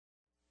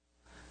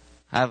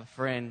I have a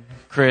friend,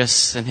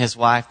 Chris, and his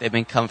wife. They've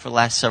been coming for the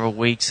last several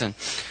weeks. And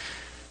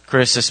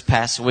Chris, this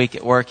past week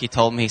at work, he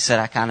told me, he said,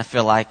 I kind of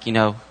feel like, you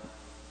know,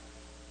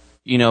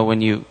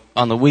 when you,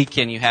 on the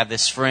weekend, you have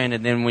this friend,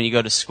 and then when you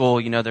go to school,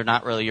 you know, they're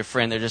not really your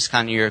friend. They're just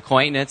kind of your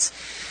acquaintance.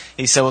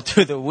 He said, well,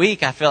 through the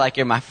week, I feel like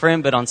you're my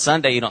friend, but on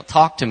Sunday, you don't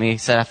talk to me. He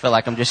said, I feel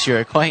like I'm just your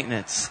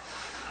acquaintance.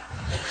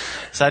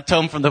 So I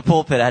told him from the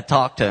pulpit, I'd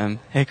talk to him.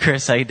 Hey,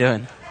 Chris, how you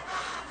doing?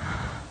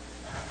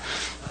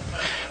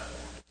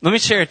 Let me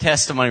share a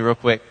testimony real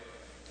quick.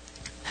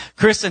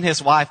 Chris and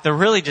his wife, they're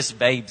really just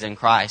babes in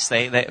Christ.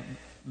 They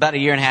about a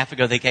year and a half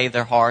ago, they gave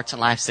their hearts and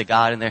lives to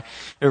God, and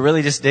they're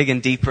really just digging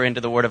deeper into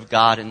the Word of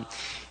God. And,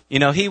 you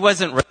know, he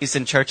wasn't raised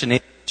in church in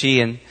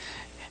Italy,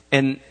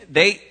 and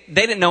they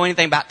didn't know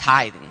anything about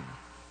tithing.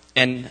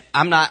 And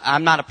I'm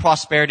not a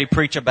prosperity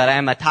preacher, but I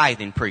am a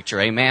tithing preacher.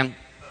 Amen.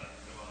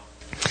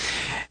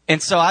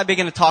 And so I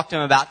began to talk to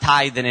him about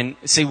tithing. And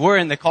see, we're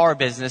in the car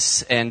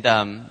business,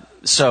 and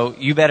so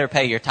you better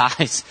pay your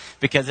tithes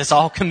because it's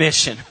all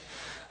commission,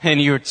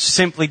 and you're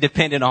simply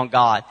dependent on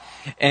God.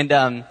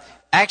 And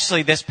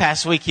actually, this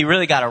past week, he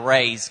really got a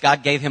raise.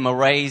 God gave him a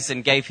raise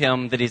and gave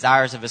him the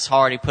desires of his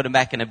heart. He put him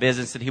back in a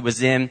business that he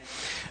was in.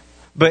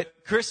 But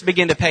Chris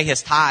began to pay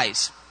his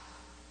tithes.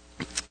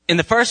 In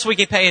the first week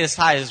he paid his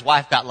tithes, his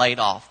wife got laid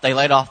off. They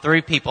laid off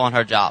 3 people on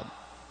her job.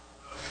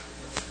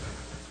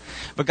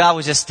 But God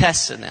was just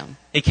testing them.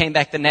 He came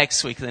back the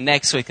next week, and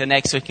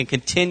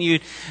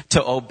continued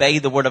to obey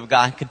the Word of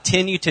God,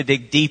 continue to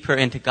dig deeper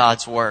into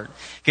God's Word,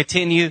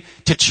 continue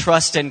to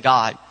trust in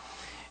God.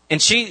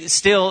 And she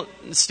still,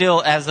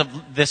 as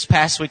of this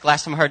past week,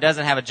 last time I heard,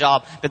 doesn't have a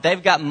job, but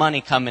they've got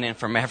money coming in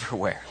from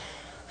everywhere.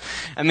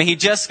 I mean, he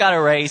just got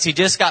a raise. He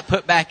just got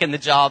put back in the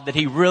job that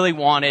he really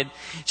wanted.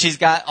 She's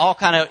got all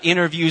kind of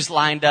interviews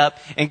lined up,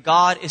 and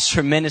God is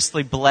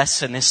tremendously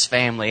blessing this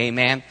family.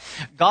 Amen.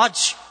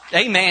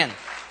 Amen.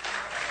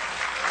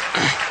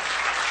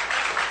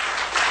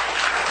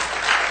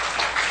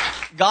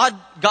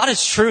 God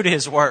is true to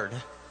His Word.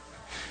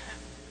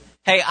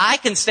 Hey, I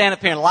can stand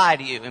up here and lie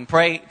to you and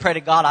pray to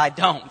God I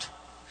don't.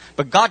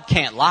 But God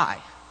can't lie.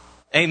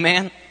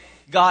 Amen.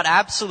 God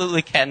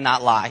absolutely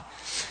cannot lie.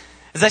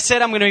 As I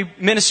said, I'm going to be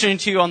ministering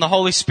to you on the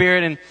Holy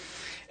Spirit, and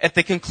at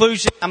the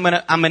conclusion, I'm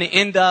going to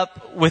end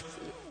up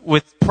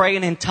with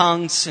praying in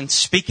tongues and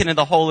speaking in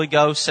the Holy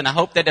Ghost. And I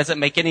hope that doesn't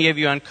make any of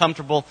you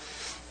uncomfortable.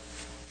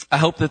 I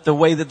hope that the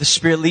way that the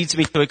Spirit leads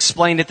me to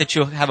explain it, that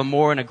you'll have a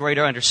more and a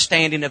greater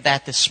understanding of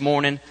that this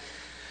morning.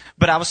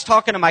 But I was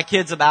talking to my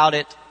kids about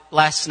it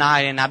last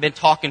night, and I've been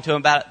talking to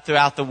them about it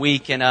throughout the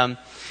week. And I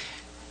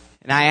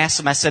asked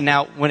them, I said,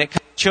 now, when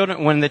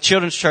the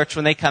children's church,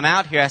 when they come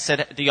out here, I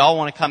said, do y'all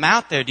want to come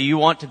out there? Do you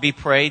want to be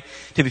prayed,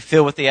 to be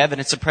filled with the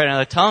evidence of praying in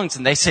other tongues?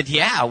 And they said,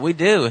 yeah, we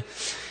do.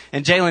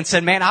 And Jalen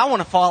said, man, I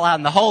want to fall out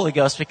in the Holy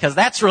Ghost because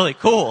that's really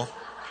cool.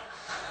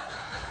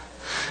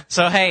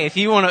 So, hey, if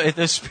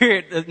the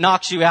Spirit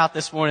knocks you out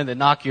this morning, then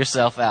knock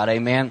yourself out.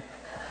 Amen.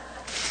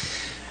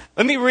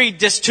 Let me read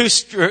just 2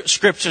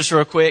 scriptures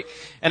real quick.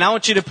 And I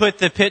want you to put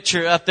the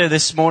picture up there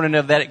this morning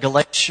of that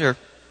Galatia.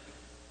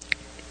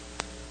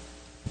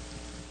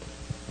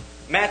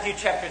 Matthew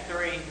chapter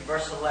 3,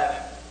 verse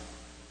 11.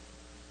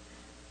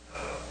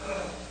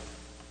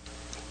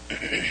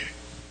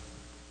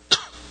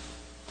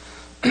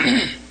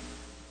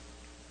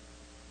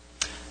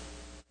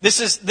 This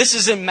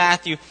is in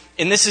Matthew,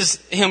 and this is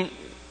him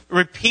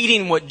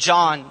repeating what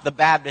John the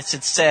Baptist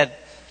had said,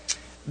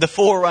 the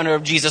forerunner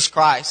of Jesus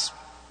Christ.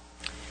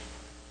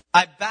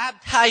 I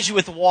baptize you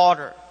with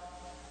water,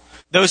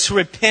 those who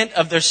repent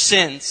of their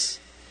sins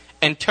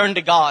and turn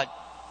to God.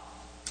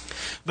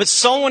 But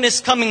someone is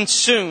coming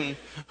soon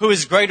who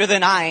is greater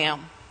than I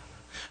am,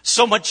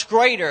 so much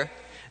greater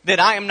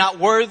that I am not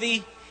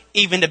worthy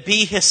even to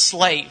be His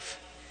slave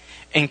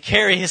and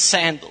carry His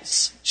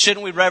sandals.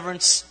 Shouldn't we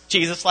reverence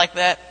Jesus like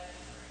that?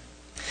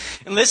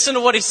 And listen to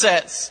what He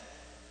says.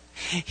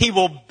 He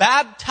will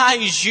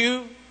baptize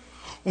you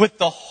with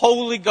the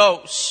Holy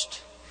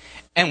Ghost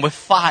and with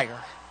fire.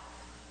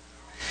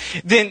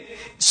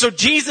 So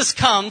Jesus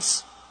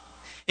comes.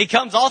 He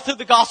comes all through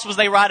the Gospels,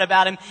 they write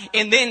about Him.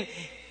 And then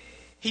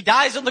He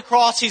dies on the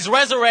cross. He's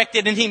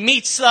resurrected, and He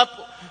meets up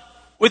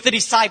with the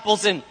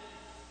disciples. And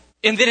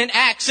then in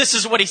Acts, this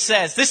is what He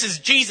says. This is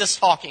Jesus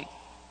talking.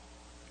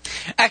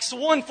 Acts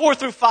 1, 4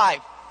 through 5.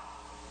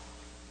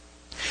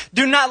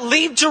 Do not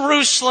leave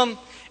Jerusalem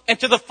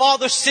until the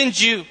Father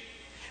sends you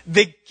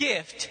the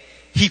gift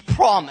He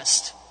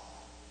promised.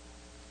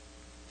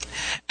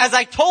 As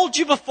I told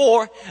you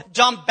before,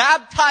 John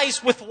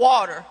baptized with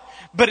water,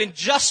 but in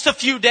just a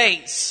few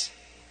days,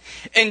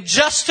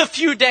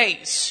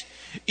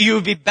 you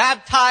will be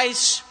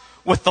baptized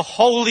with the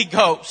Holy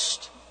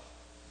Ghost.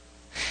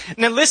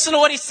 Now listen to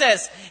what He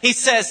says. He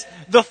says,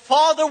 the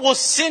Father will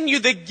send you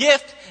the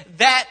gift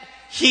that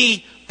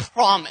He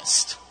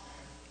promised.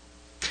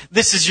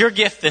 This is your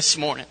gift this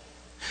morning.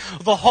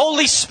 The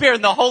Holy Spirit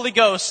and the Holy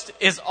Ghost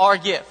is our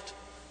gift.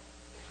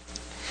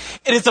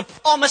 It is a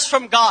promise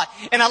from God.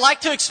 And I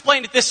like to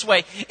explain it this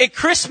way. At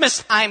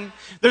Christmas time,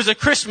 there's a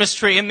Christmas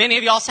tree in many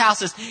of y'all's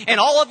houses. And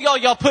all of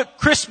y'all put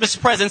Christmas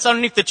presents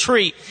underneath the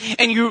tree.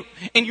 And you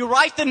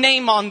write the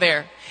name on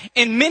there.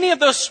 And many of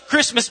those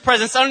Christmas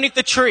presents underneath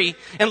the tree,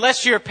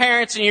 unless your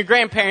parents and your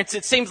grandparents,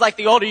 it seems like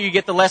the older you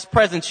get, the less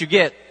presents you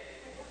get.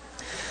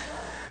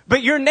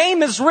 But your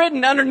name is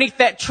written underneath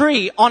that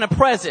tree on a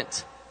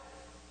present.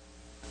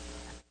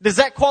 Does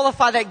that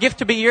qualify that gift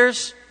to be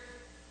yours?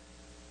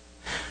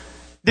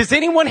 Does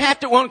anyone have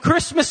to, on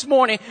Christmas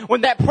morning,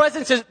 when that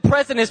present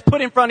is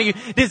put in front of you,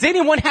 does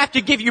anyone have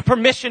to give you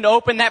permission to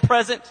open that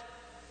present?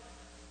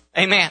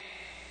 Amen.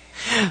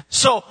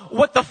 So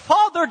what the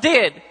Father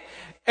did,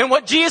 and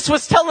what Jesus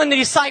was telling the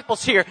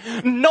disciples here,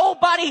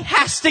 nobody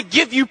has to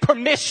give you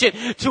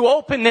permission to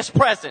open this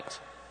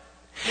present.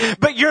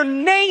 But your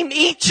name,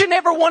 each and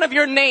every one of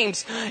your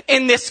names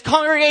in this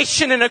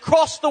congregation and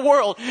across the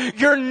world,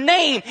 your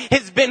name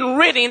has been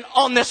written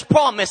on this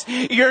promise.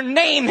 Your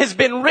name has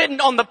been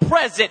written on the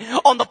present,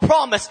 on the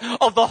promise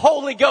of the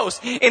Holy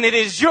Ghost. And it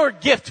is your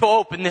gift to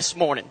open this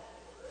morning.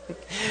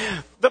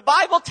 The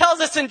Bible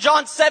tells us in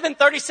John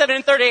 7:37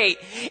 and 38,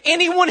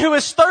 anyone who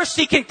is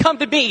thirsty can come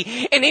to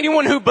me, and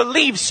anyone who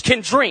believes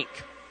can drink.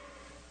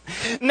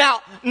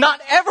 Now,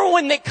 not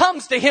everyone that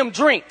comes to him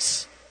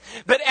drinks.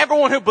 But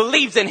everyone who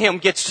believes in him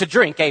gets to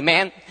drink.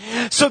 Amen.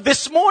 So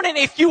this morning,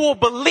 if you will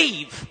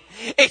believe,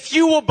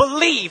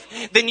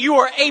 then you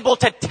are able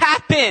to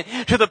tap in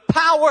to the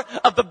power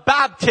of the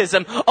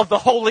baptism of the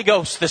Holy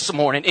Ghost this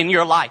morning in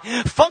your life.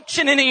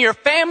 Functioning in your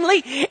family,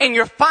 in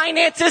your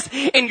finances,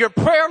 in your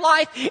prayer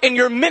life, in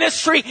your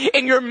ministry,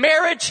 in your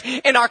marriage,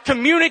 in our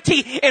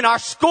community, in our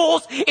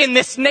schools, in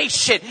this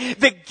nation.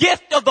 The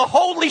gift of the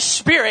Holy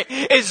Spirit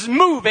is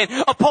moving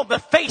upon the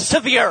face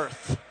of the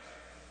earth.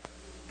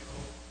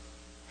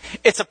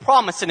 It's a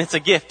promise and it's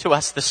a gift to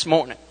us this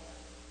morning.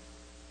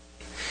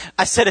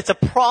 I said it's a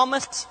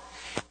promise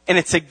and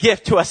it's a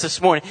gift to us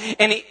this morning.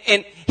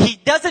 And he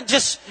doesn't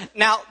just,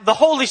 now the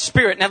Holy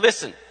Spirit, now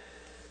listen,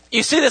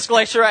 you see this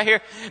glacier right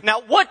here?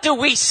 Now what do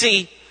we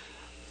see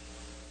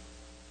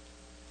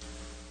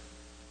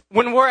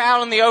when we're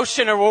out in the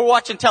ocean or we're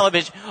watching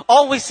television?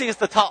 All we see is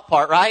the top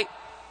part, right?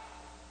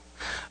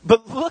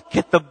 But look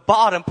at the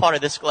bottom part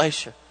of this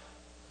glacier.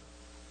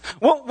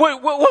 What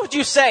would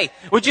you say?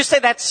 Would you say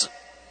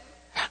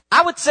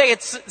I would say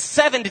it's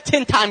 7 to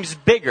 10 times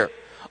bigger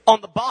on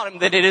the bottom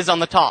than it is on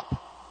the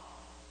top.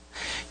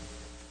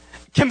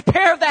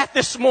 Compare that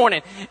this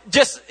morning.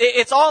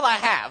 It's all I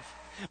have.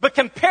 But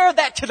compare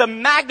that to the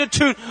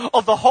magnitude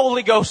of the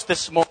Holy Ghost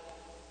this morning.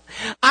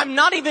 I'm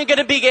not even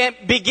going to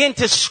begin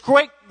to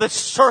scrape the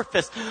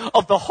surface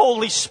of the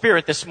Holy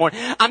Spirit this morning.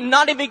 I'm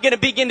not even going to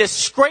begin to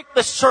scrape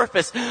the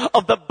surface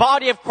of the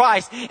body of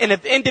Christ and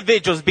of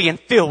individuals being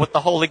filled with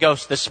the Holy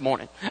Ghost this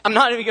morning. I'm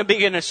not even going to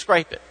begin to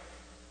scrape it.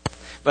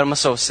 But I'm going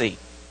to sow a seed.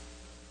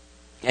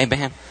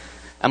 Amen.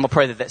 I'm going to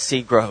pray that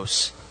seed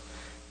grows.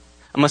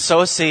 I'm going to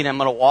sow a seed and I'm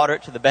going to water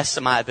it to the best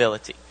of my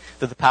ability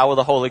through the power of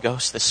the Holy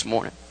Ghost this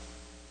morning.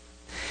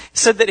 He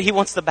said that he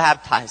wants to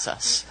baptize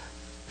us.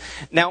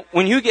 Now,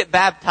 when you get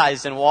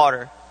baptized in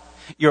water,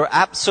 you're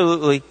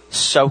absolutely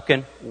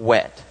soaking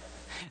wet.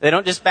 They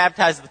don't just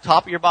baptize the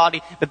top of your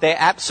body, but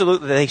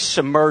they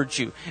submerge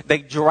you. They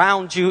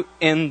drown you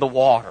in the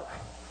water.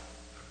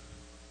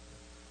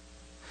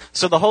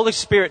 So the Holy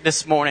Spirit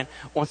this morning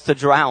wants to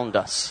drown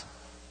us.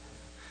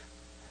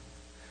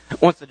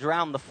 Wants to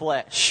drown the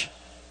flesh.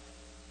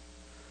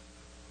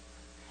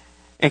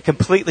 And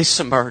completely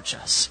submerge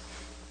us.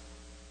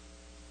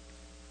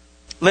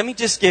 Let me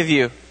just give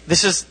you,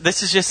 this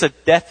is just a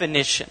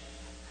definition.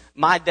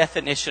 My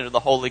definition of the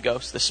Holy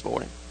Ghost this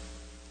morning.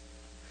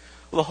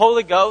 The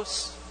Holy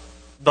Ghost,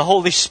 the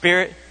Holy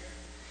Spirit,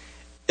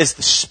 is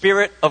the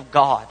Spirit of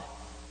God.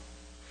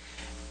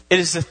 It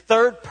is the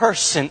third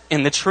person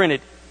in the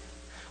Trinity.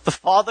 The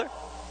Father,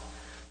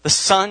 the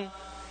Son,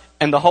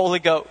 and the Holy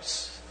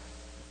Ghost.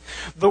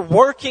 The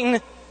working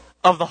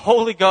of the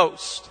Holy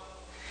Ghost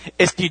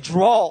is He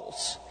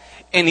draws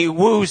and He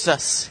woos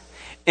us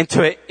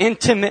into an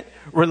intimate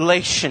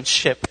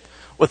relationship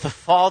with the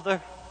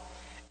Father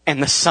and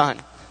the Son.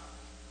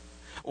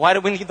 Why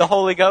do we need the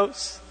Holy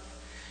Ghost?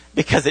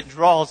 Because it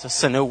draws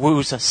us and it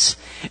woos us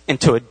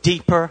into a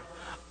deeper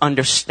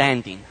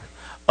understanding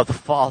of the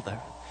Father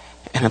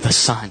and of the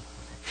Son.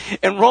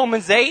 In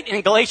Romans 8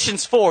 and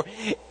Galatians 4,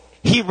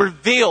 He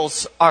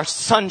reveals our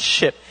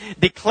sonship,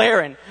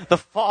 declaring the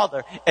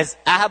Father as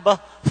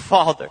Abba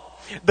Father.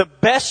 The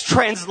best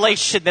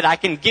translation that I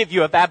can give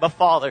you of Abba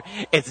Father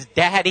is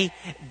Daddy,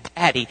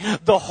 Daddy.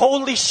 The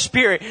Holy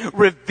Spirit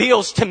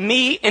reveals to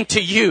me and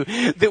to you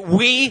that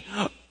we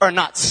are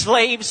not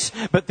slaves,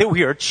 but that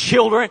we are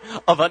children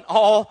of an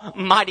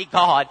almighty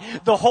God.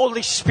 The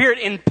Holy Spirit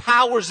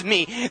empowers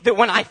me that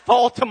when I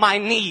fall to my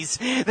knees,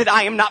 that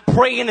I am not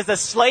praying as a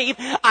slave,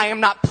 I am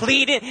not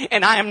pleading,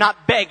 and I am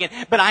not begging,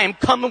 but I am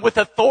coming with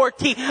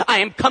authority, I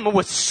am coming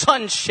with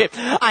sonship,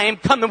 I am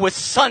coming with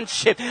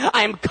sonship,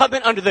 I am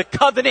coming under the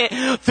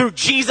covenant through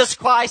Jesus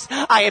Christ.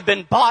 I have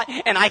been bought,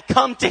 and I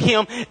come to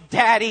Him,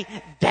 Daddy,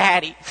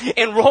 daddy.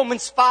 In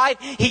Romans 5,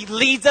 he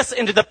leads us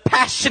into the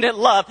passionate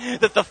love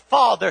that the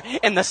Father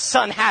and the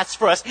Son has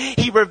for us.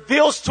 He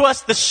reveals to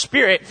us the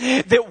Spirit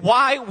that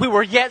while we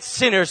were yet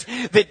sinners,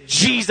 that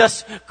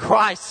Jesus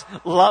Christ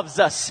loves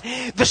us.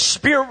 The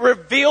Spirit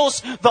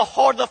reveals the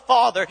heart of the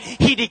Father.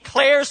 He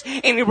declares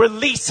and he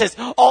releases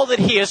all that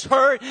he has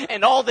heard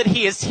and all that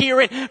he is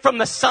hearing from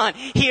the Son.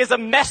 He is a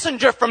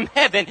messenger from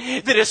heaven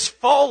that is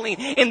falling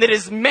and that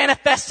is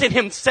manifesting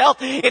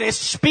himself and is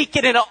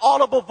speaking in an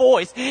audible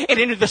voice and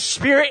into the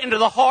spirit, into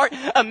the heart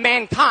of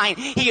mankind.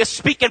 He is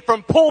speaking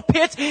from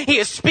pulpits. He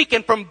is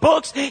speaking from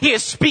books. He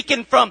is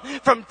speaking from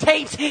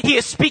tapes. He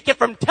is speaking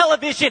from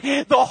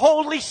television. The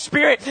Holy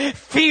Spirit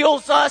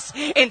feels us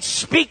and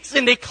speaks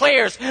and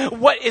declares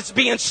what is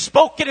being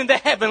spoken in the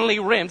heavenly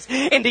realms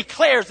and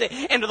declares it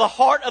into the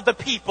heart of the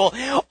people.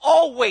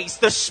 Always,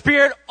 the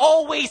Spirit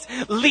always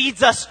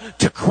leads us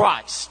to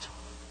Christ.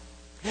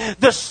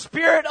 The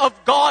Spirit of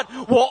God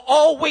will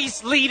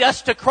always lead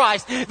us to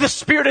Christ. The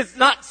Spirit is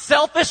not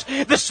selfish.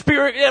 The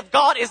Spirit of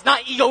God is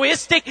not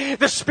egoistic.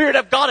 The Spirit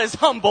of God is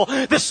humble.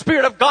 The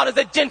Spirit of God is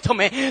a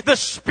gentleman. The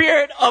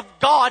Spirit of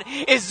God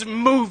is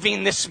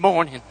moving this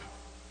morning.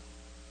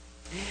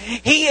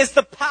 He is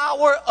the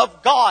power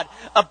of God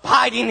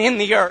abiding in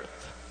the earth.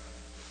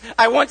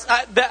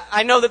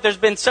 I know that there's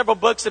been several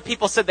books that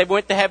people said they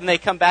went to heaven, they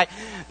come back.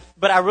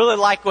 But I really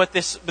like what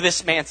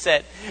this man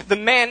said. The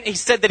man, he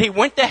said that he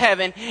went to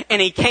heaven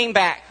and he came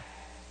back.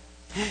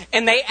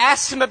 And they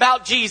asked him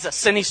about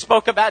Jesus and he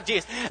spoke about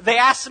Jesus. They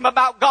asked him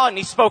about God and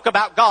he spoke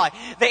about God.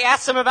 They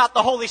asked him about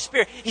the Holy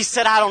Spirit. He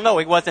said, I don't know,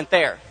 he wasn't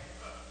there.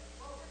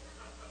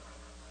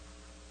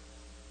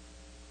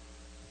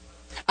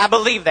 I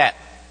believe that.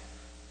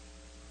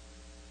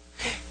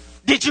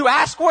 Did you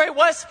ask where he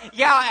was?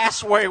 Yeah, I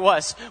asked where he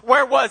was.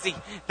 Where was he?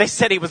 They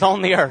said he was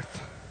on the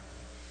earth.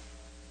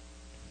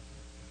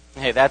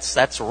 Hey,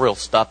 that's real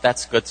stuff.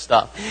 That's good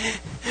stuff.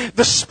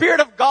 The Spirit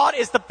of God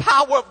is the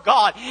power of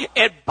God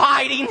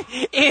abiding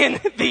in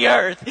the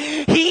earth.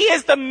 He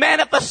is the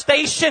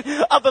manifestation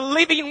of the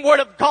living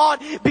Word of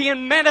God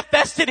being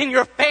manifested in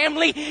your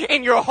family,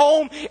 in your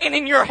home, and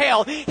in your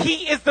health.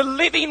 He is the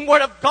living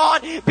Word of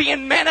God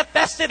being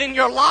manifested in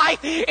your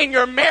life, in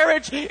your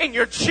marriage, in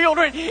your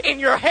children, in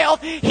your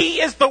health.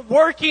 He is the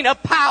working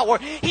of power.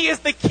 He is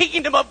the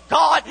kingdom of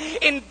God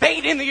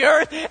invading the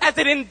earth as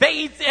it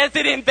invades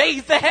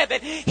the heaven.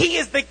 He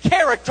is the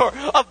character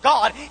of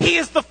God. He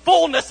is the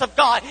fullness of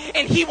God.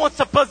 And He wants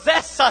to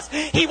possess us.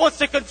 He wants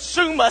to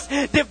consume us,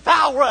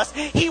 devour us.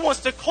 He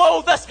wants to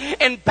clothe us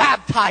and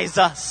baptize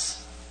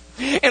us.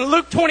 In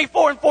Luke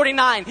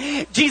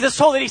 24:49, Jesus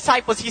told the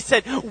disciples, He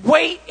said,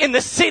 wait in the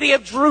city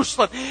of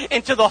Jerusalem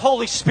until the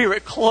Holy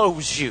Spirit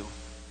clothes you.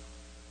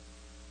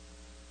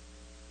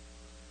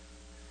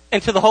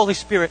 Until the Holy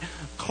Spirit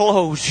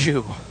clothes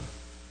you.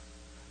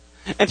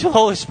 Until the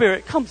Holy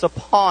Spirit comes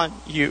upon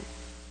you.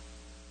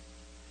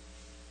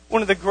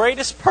 One of the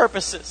greatest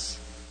purposes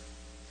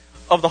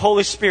of the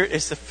Holy Spirit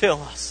is to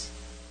fill us.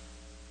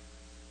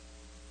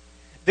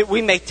 That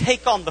we may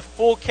take on the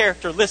full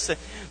character. Listen,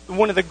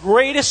 one of the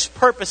greatest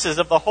purposes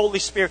of the Holy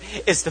Spirit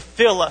is to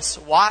fill us.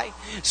 Why?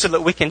 So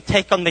that we can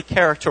take on the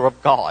character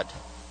of God.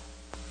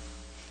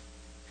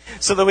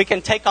 So that we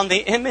can take on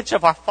the image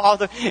of our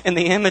Father and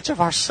the image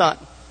of our Son.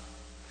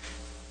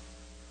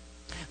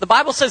 The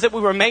Bible says that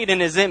we were made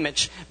in His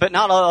image, but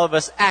not all of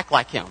us act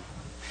like Him.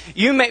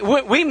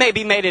 We may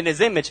be made in His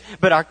image,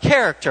 but our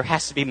character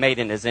has to be made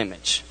in His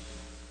image.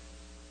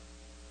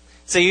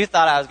 So you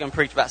thought I was going to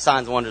preach about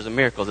signs, wonders, and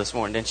miracles this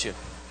morning, didn't you?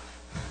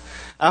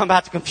 I'm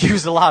about to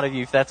confuse a lot of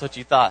you if that's what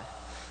you thought.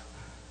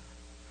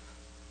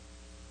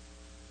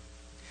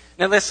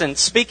 Now listen,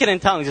 speaking in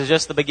tongues is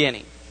just the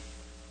beginning.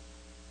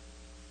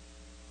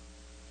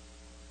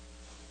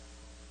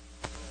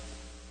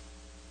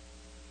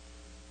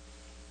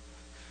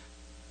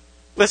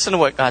 Listen to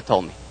what God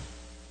told me.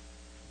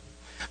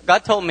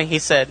 God told me, He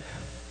said,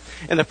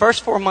 in the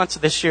first 4 months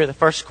of this year, the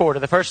first quarter,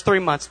 the first 3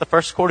 months, the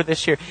first quarter of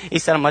this year, He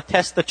said, I'm going to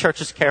test the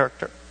church's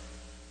character.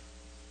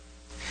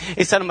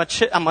 He said, I'm going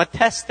to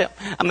test them.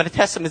 I'm going to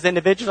test them as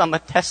individuals. I'm going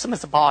to test them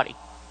as a body.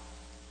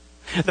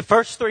 The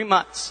first 3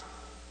 months.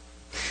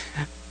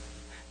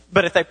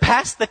 But if they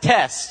pass the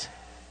test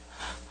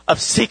of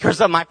seekers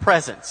of my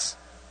presence,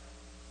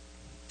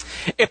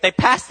 if they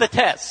pass the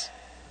test,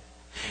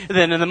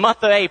 then in the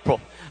month of April,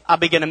 I'll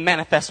begin to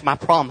manifest my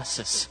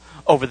promises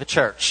over the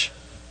church.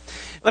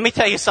 Let me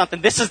tell you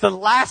something. This is the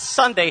last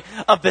Sunday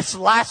of this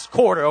last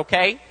quarter,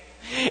 okay?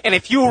 And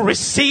if you will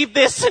receive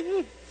this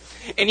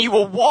and you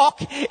will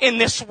walk in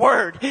this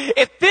word,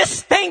 if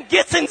this thing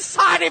gets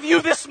inside of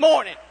you this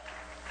morning,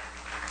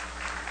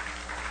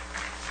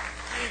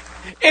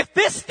 if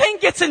this thing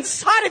gets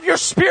inside of your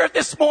spirit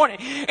this morning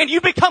and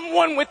you become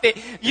one with it,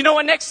 you know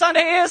what next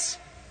Sunday is?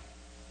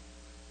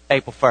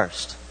 April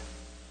 1st.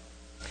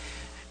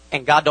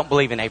 And God don't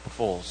believe in April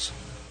Fools.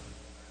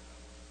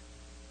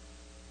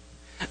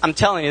 I'm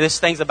telling you, this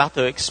thing's about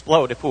to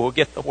explode if we will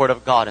get the Word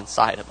of God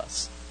inside of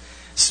us.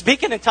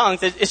 Speaking in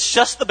tongues, it's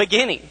just the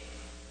beginning.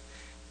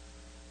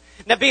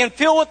 Now, being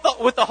filled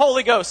with the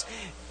Holy Ghost,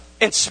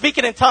 and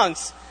speaking in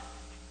tongues,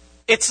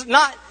 it's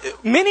not,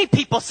 many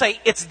people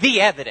say it's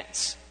the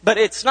evidence, but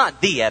it's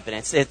not the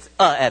evidence, it's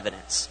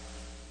evidence.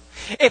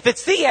 If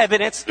it's the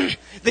evidence,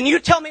 then you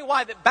tell me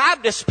why the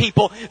Baptist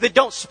people that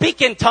don't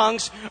speak in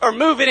tongues are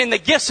moving in the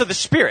gifts of the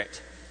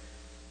Spirit.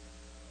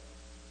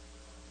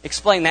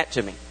 Explain that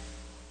to me.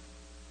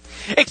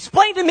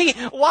 Explain to me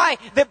why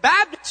the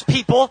Baptist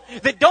people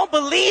that don't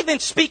believe in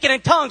speaking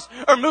in tongues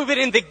are moving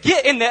in the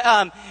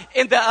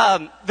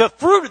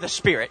fruit of the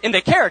Spirit, in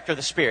the character of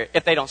the Spirit,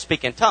 if they don't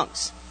speak in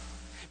tongues.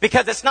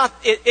 Because it's not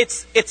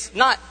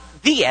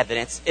the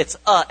evidence, it's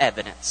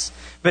evidence.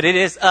 But it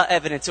is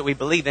evidence that we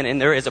believe in, and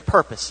there is a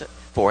purpose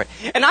for it.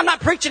 And I'm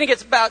not preaching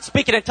against about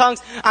speaking in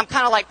tongues. I'm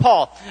kind of like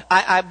Paul.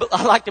 I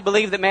like to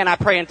believe that, man, I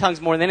pray in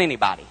tongues more than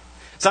anybody.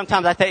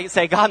 Sometimes I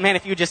say, God, man,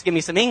 if you just give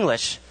me some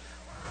English.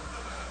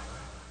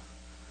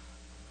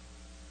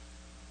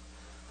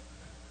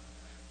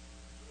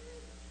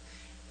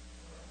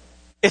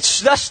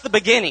 It's just the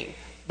beginning.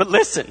 But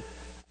listen,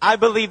 I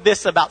believe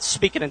this about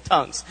speaking in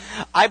tongues.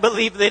 I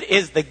believe that it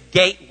is the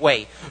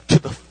gateway to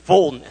the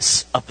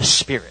fullness of the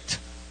Spirit.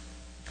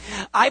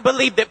 I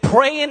believe that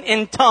praying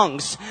in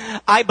tongues,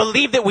 I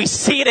believe that we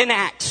see it in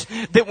Acts,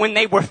 that when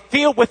they were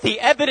filled with the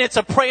evidence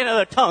of praying in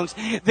other tongues,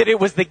 that it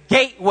was the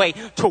gateway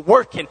to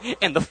working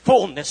in the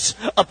fullness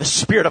of the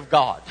Spirit of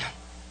God.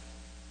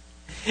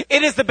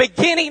 It is the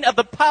beginning of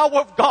the power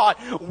of God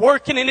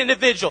working in an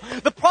individual.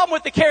 The problem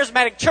with the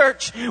charismatic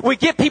church, we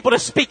get people to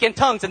speak in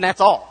tongues and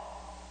that's all.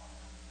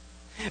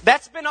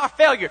 That's been our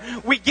failure.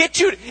 We get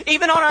you,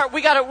 even on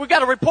we got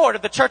a report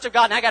of the Church of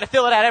God, and I got to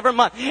fill it out every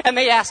month. And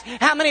they ask,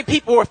 how many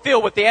people were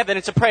filled with the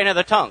evidence of praying in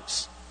other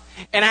tongues?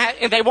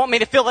 And they want me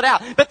to fill it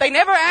out. But they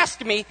never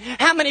ask me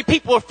how many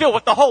people are filled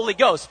with the Holy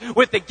Ghost,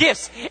 with the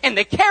gifts and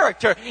the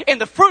character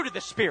and the fruit of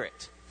the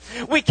Spirit.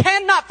 We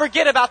cannot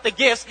forget about the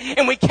gifts,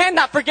 and we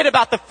cannot forget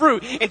about the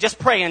fruit and just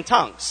pray in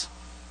tongues.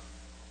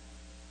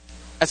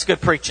 That's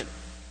good preaching.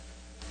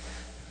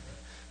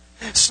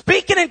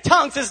 Speaking in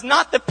tongues is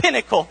not the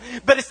pinnacle,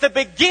 but it's the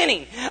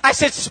beginning. I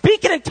said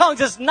speaking in tongues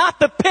is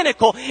not the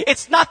pinnacle.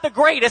 It's not the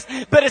greatest,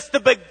 but it's the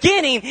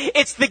beginning.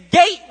 It's the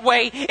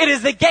gateway. It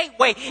is the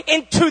gateway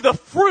into the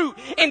fruit,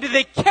 into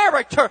the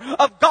character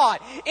of God.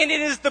 And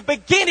it is the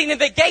beginning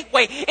and the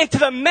gateway into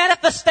the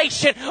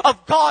manifestation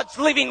of God's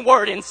living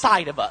word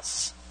inside of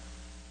us.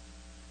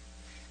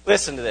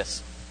 Listen to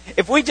this.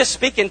 If we just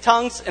speak in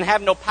tongues and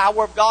have no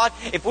power of God,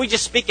 if we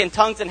just speak in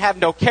tongues and have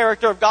no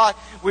character of God,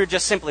 we're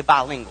just simply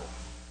bilingual.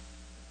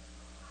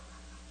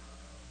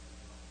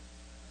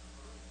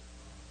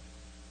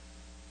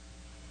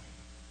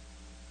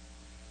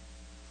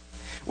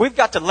 We've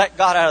got to let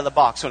God out of the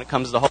box when it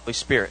comes to the Holy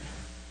Spirit.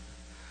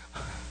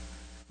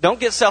 Don't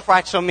get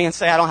self-righteous on me and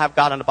say, I don't have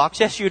God in the box.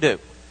 Yes, you do.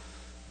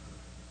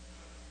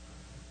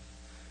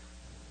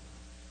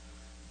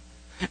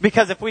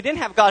 Because if we didn't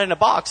have God in the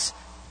box,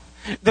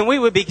 then we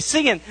would be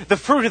seeing the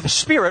fruit of the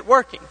Spirit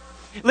working.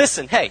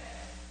 Listen, hey,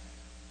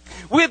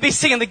 we'd be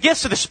seeing the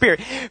gifts of the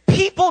Spirit.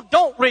 People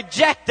don't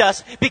reject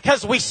us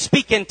because we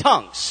speak in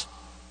tongues.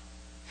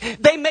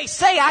 They may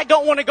say, I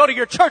don't want to go to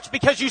your church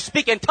because you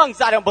speak in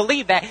tongues. I don't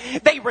believe that.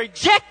 They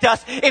reject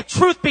us, if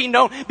truth be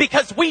known,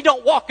 because we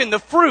don't walk in the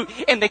fruit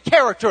and the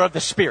character of the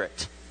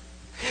Spirit.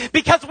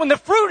 Because when the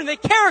fruit and the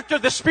character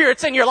of the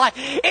Spirit's in your life,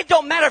 it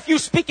don't matter if you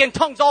speak in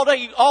tongues all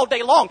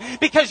day long,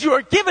 because you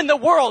are giving the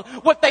world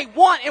what they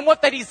want and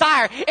what they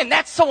desire, and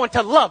that's someone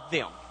to love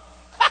them.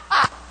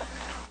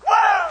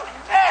 Whoa!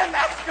 Man,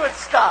 that's good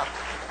stuff.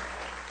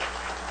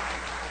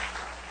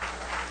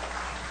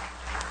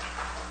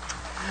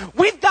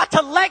 We've got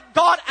to let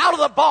God out of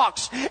the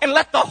box and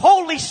let the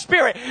Holy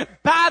Spirit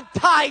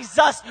baptize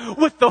us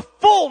with the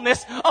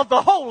fullness of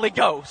the Holy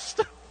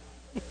Ghost.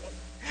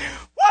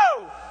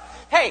 Whoa!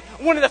 Hey,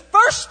 one of the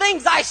first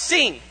things I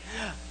seen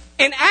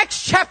in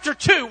Acts chapter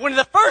 2, one of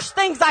the first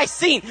things I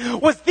seen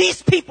was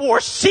these people were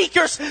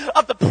seekers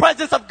of the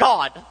presence of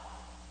God.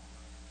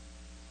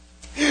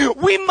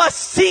 We must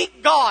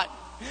seek God.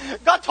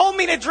 God told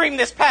me to dream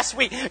this past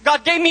week.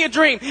 God gave me a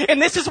dream.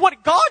 And this is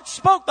what God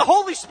spoke. The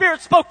Holy Spirit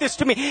spoke this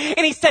to me.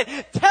 And He said,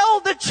 tell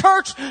the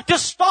church to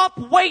stop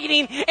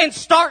waiting and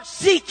start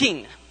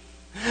seeking.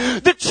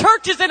 The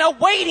church is in a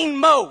waiting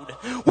mode.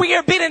 We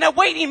are being in a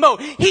waiting mode.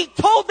 He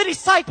told the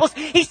disciples,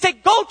 He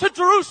said, go to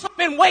Jerusalem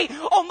and wait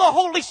on the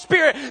Holy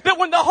Spirit. That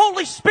when the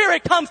Holy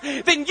Spirit comes,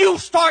 then you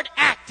start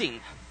acting.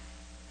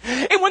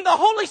 And when the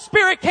Holy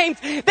Spirit came,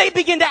 they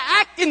began to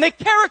act in the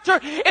character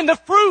and the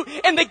fruit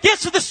and the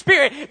gifts of the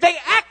Spirit. They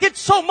acted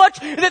so much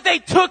that they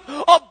took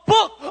a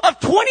book of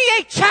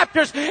 28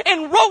 chapters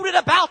and wrote it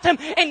about them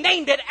and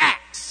named it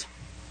Acts.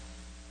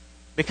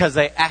 Because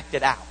they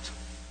acted out.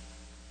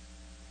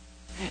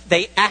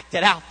 They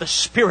acted out the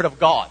Spirit of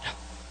God.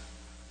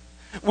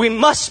 We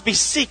must be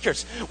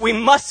seekers. We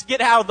must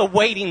get out of the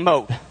waiting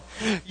mode.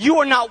 You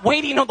are not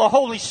waiting on the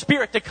Holy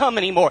Spirit to come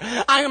anymore.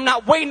 I am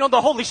not waiting on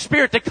the Holy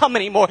Spirit to come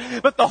anymore.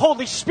 But the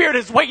Holy Spirit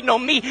is waiting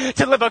on me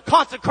to live a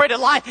consecrated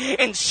life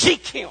and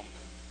seek Him.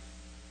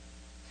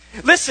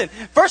 Listen,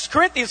 1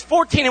 Corinthians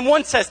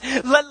 14:1 says,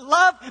 let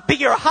love be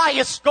your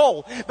highest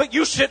goal, but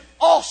you should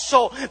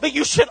also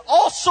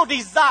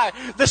desire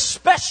the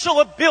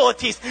special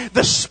abilities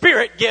the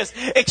Spirit gives,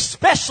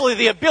 especially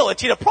the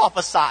ability to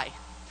prophesy.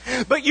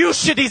 But you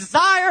should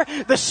desire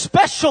the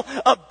special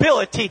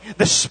ability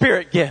the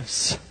Spirit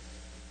gives.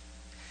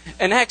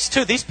 In Acts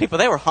 2, these people,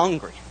 they were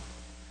hungry.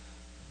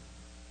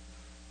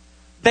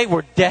 They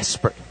were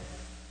desperate.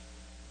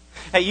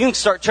 Hey, you can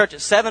start church at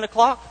 7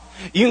 o'clock.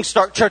 You can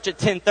start church at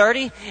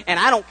 10:30. And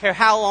I don't care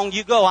how long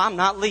you go, I'm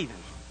not leaving.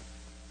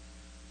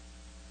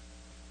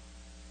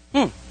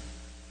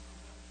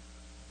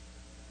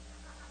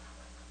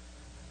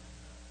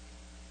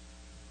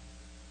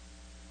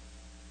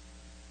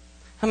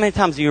 How many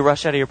times do you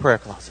rush out of your prayer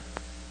closet?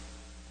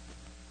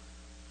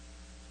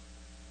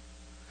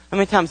 How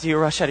many times do you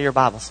rush out of your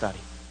Bible study?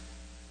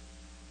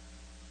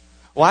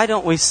 Why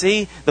don't we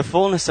see the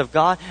fullness of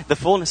God, the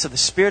fullness of the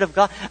Spirit of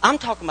God? I'm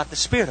talking about the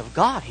Spirit of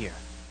God here.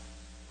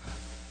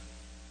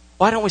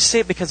 Why don't we see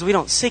it? Because we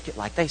don't seek it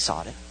like they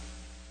sought it.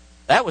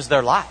 That was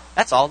their life.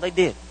 That's all they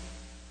did.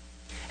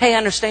 Hey, I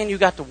understand you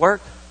got to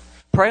work.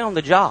 Pray on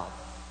the job.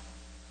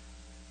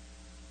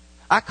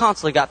 I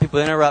constantly got people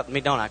interrupting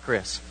me, don't I,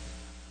 Chris?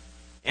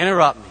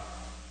 Interrupt me.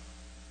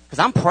 Because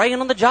I'm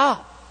praying on the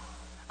job.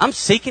 I'm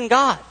seeking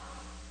God.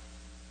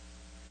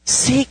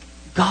 Seek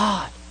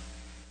God.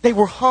 They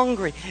were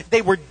hungry.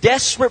 They were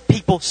desperate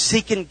people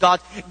seeking God.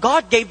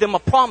 God gave them a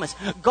promise.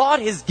 God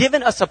has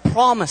given us a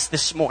promise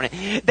this morning.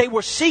 They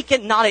were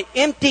seeking not an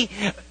empty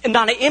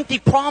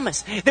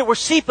promise. They were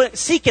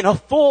seeking a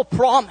full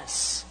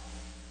promise.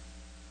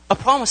 A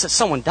promise that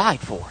someone died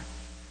for.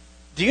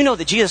 Do you know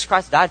that Jesus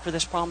Christ died for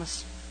this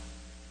promise?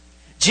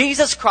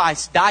 Jesus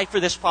Christ died for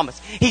this promise.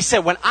 He said,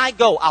 when I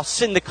go, I'll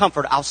send the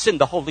Comforter. I'll send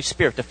the Holy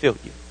Spirit to fill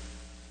you.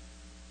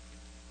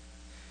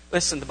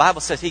 Listen, the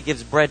Bible says He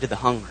gives bread to the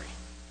hungry.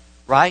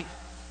 Right?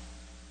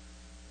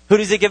 Who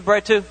does He give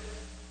bread to?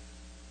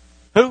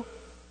 Who?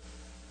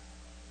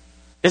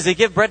 Does He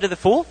give bread to the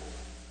fool?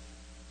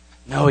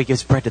 No, He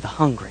gives bread to the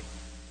hungry.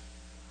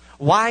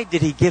 Why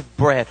did He give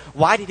bread?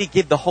 Why did He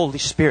give the Holy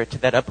Spirit to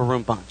that upper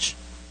room bunch?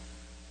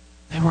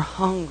 They were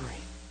hungry.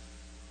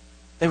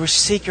 They were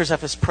seekers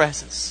of His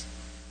presence.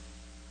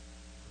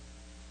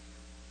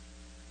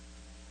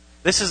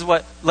 This is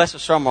what Lester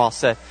Sumrall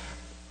said.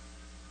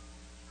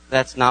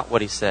 That's not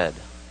what he said.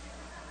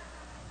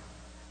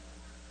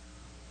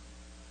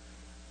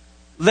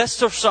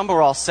 Lester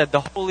Sumrall said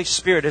the Holy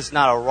Spirit is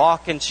not a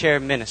rocking chair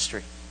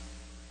ministry.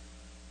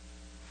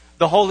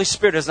 The Holy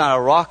Spirit is not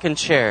a rocking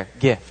chair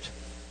gift.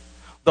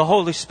 The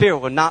Holy Spirit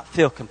will not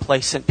fill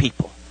complacent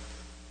people.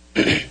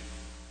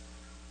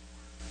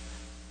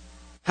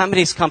 How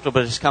many is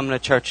comfortable just coming to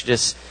church,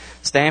 just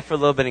staying for a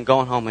little bit and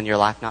going home and your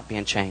life not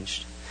being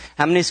changed?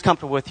 How many is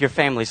comfortable with your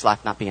family's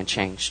life not being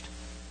changed?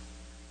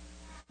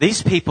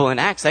 These people in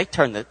Acts, they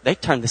turned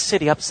the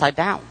city upside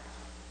down.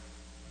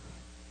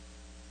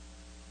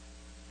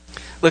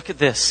 Look at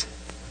this.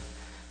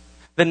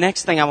 The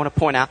next thing I want to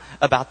point out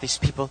about these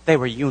people, they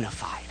were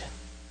unified.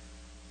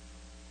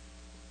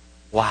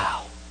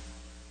 Wow.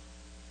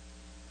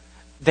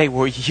 They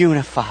were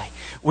unified.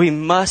 We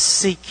must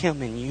seek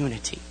Him in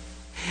unity.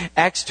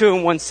 Acts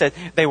 2:1 said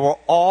they were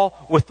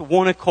all with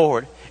one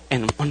accord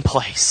in one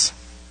place.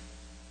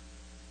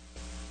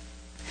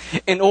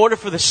 In order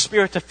for the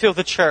Spirit to fill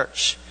the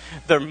church,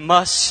 there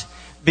must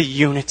be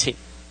unity.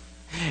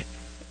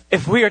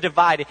 If we are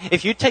divided,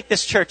 if you take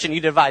this church and you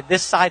divide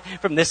this side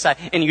from this side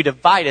and you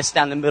divide us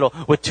down the middle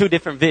with two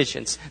different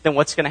visions, then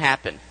what's going to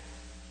happen?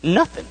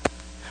 Nothing.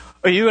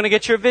 Are you going to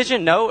get your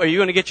vision? No. Are you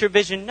going to get your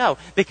vision? No.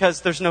 Because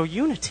there's no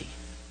unity.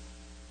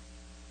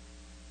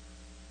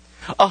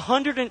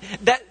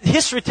 That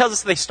history tells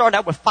us they started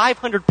out with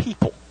 500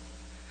 people.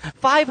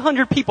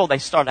 500 people they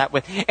started out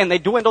with, and they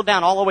dwindled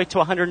down all the way to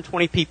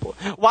 120 people.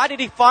 Why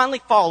did He finally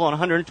fall on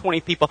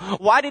 120 people?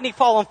 Why didn't He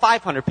fall on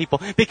 500 people?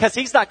 Because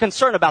He's not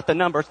concerned about the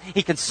numbers.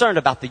 He's concerned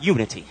about the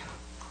unity.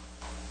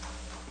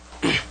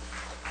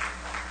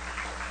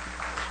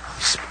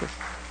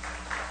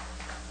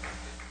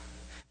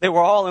 They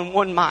were all in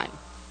one mind.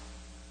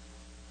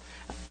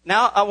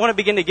 Now I want to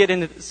begin to get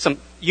into some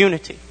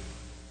unity.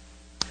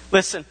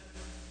 Listen.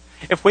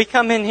 If we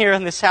come in here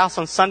in this house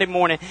on Sunday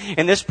morning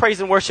and this praise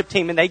and worship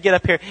team and they get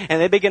up here and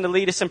they begin to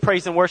lead us in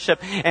praise and worship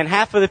and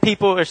half of the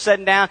people are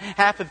sitting down,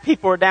 half of the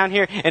people are down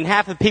here and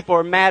half of the people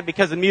are mad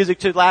because the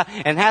music's too loud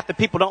and half the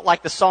people don't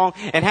like the song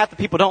and half the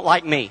people don't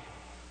like me.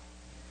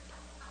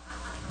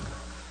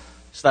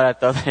 Just thought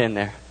I'd throw that in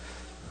there.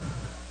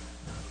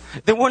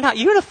 Then we're not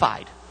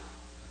unified.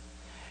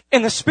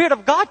 And the Spirit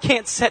of God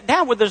can't sit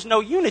down where there's no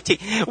unity.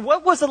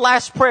 What was the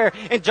last prayer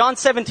in John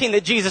 17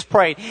 that Jesus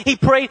prayed? He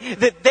prayed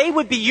that they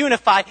would be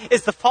unified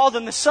as the Father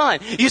and the Son.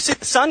 You see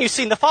the Son, you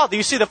see the Father.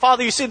 You see the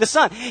Father, you see the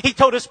Son. He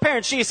told His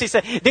parents, Jesus, He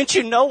said, didn't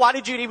you know? Why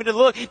did you even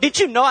look? Didn't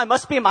you know I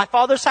must be in my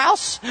Father's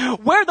house?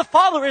 Where the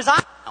Father is,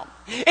 I am.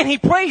 And He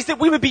prays that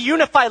we would be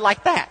unified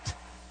like that.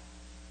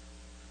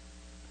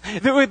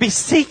 That we would be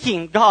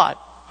seeking God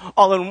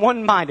all in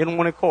one mind and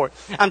one accord.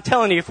 I'm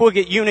telling you, if we'll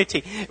get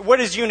unity, where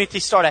does unity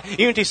start at?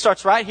 Unity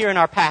starts right here in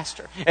our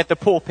pastor at the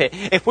pulpit.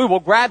 If we will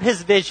grab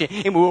his vision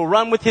and we will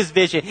run with his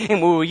vision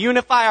and we will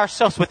unify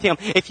ourselves with him.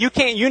 If you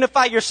can't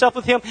unify yourself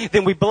with him,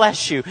 then we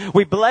bless you.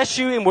 We bless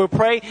you and we'll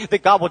pray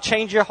that God will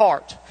change your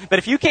heart. But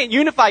if you can't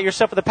unify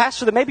yourself with the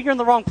pastor, then maybe you're in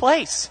the wrong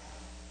place.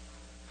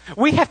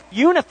 We have to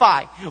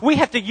unify. We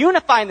have to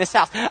unify in this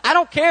house. I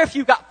don't care if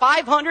you got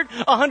 500,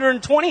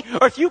 120,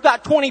 or if you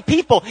got 20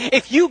 people.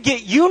 If you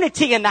get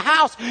unity in the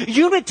house,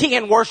 unity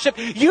in worship,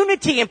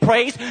 unity in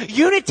praise,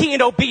 unity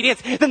in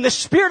obedience, then the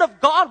Spirit of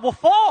God will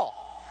fall.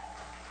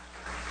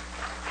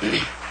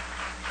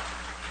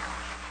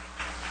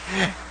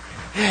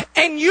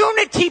 And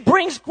unity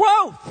brings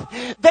growth.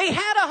 They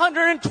had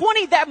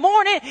 120 that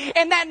morning,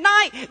 and that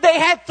night they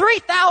had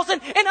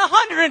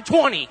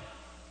 3,120.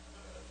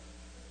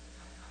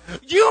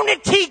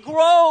 Unity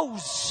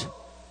grows.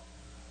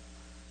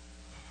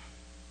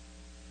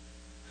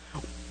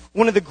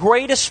 One of the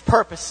greatest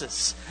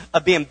purposes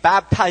of being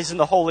baptized in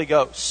the Holy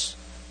Ghost,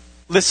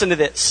 listen to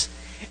this,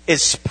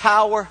 is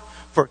power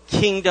for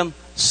kingdom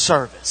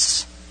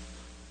service.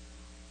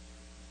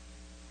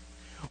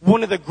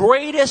 One of the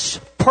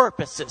greatest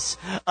purposes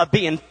of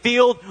being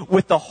filled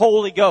with the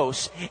Holy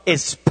Ghost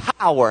is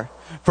power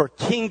for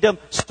kingdom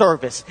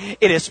service.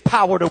 It is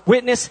power to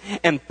witness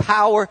and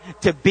power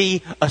to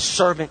be a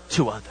servant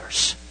to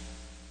others.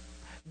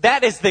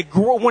 That is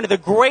one of the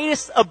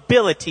greatest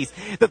abilities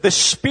that the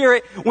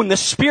Spirit, when the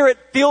Spirit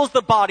fills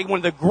the body, one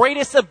of the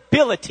greatest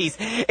abilities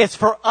is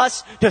for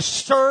us to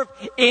serve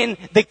in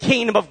the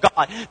kingdom of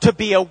God, to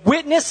be a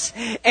witness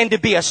and to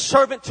be a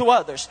servant to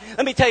others.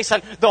 Let me tell you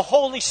something. The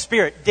Holy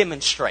Spirit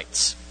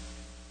demonstrates.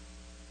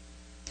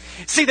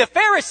 See, the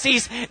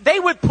Pharisees, they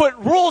would put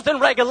rules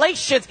and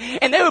regulations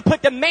and they would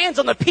put demands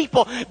on the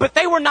people, but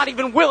they were not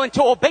even willing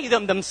to obey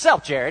them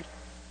themselves, Jared.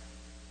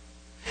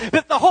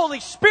 But the Holy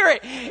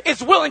Spirit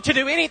is willing to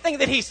do anything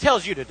that He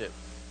tells you to do.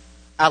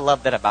 I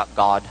love that about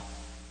God.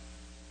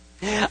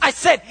 I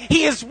said,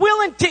 He is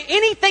willing to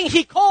anything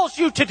He calls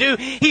you to do,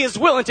 He is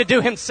willing to do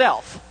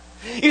Himself.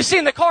 You see,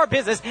 in the car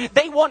business,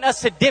 they want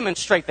us to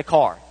demonstrate the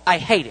car. I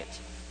hate it.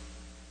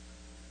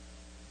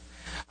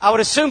 I would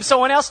assume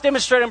someone else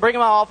demonstrate and bring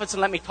them to my office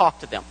and let me talk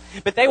to them.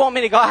 But they want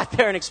me to go out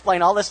there and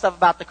explain all this stuff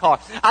about the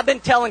car. I've been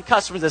telling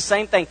customers the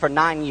same thing for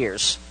 9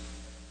 years.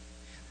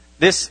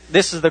 This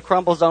is the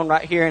crumble zone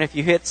right here, and if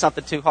you hit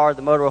something too hard,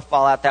 the motor will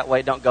fall out that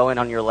way. Don't go in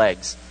on your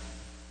legs.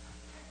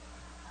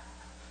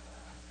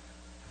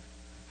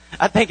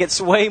 I think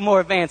it's way more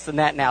advanced than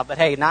that now. But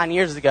hey, 9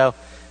 years ago,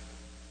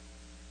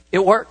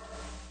 it worked.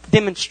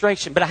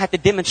 Demonstration. But I had to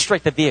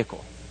demonstrate the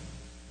vehicle.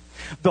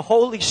 The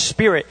Holy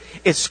Spirit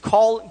is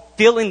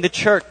filling the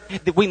church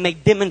that we may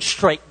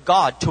demonstrate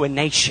God to a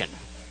nation.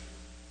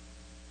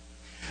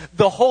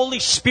 The Holy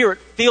Spirit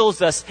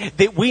fills us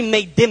that we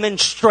may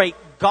demonstrate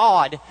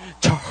God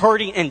to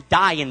hurting and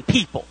dying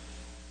people.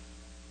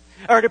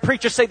 I heard a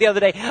preacher say the other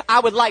day, I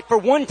would like for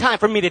one time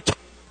for me to turn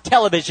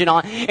television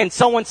on and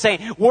someone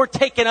saying, we're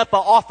taking up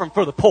an offering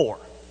for the poor.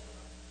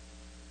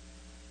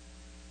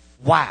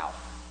 Wow.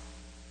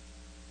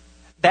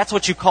 That's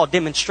what you call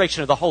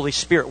demonstration of the Holy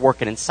Spirit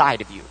working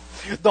inside of you.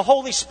 The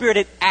Holy Spirit,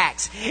 it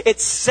acts.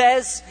 It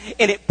says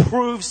and it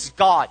proves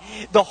God.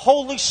 The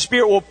Holy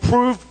Spirit will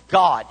prove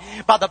God.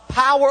 By the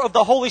power of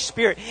the Holy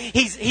Spirit,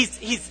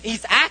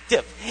 He's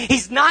active.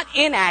 He's not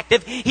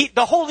inactive.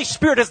 The Holy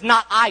Spirit is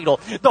not idle.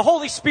 The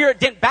Holy Spirit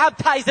didn't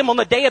baptize Him on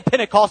the day of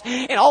Pentecost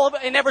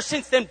and ever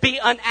since then be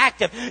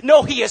inactive.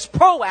 No, He is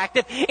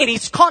proactive and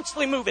He's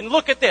constantly moving.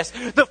 Look at this.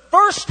 The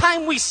first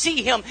time we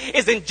see Him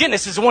is in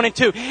Genesis 1 and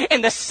 2.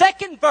 In the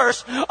second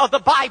verse of the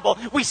Bible,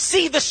 we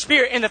see the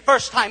Spirit in the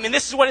first time. And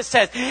this is what it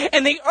says.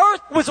 And the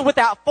earth was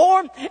without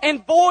form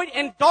and void,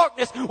 and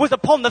darkness was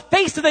upon the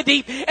face of the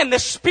deep, and the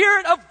Spirit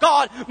of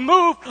God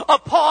moved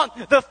upon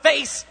the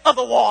face of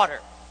the water.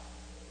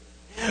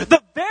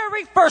 The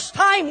very first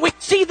time we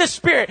see the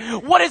Spirit,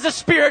 what is the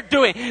Spirit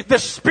doing? The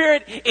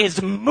Spirit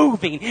is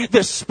moving.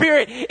 The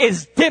Spirit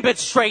is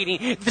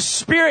demonstrating. The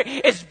Spirit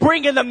is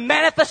bringing the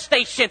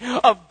manifestation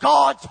of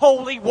God's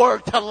holy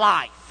word to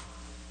life.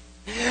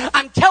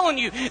 I'm telling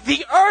you,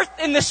 the earth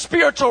in the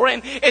spiritual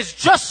realm is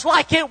just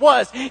like it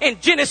was in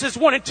Genesis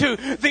 1 and 2.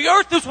 The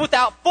earth is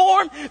without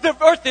form, the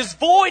earth is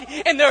void,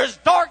 and there is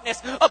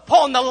darkness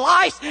upon the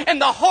lives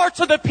and the hearts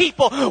of the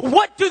people.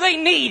 What do they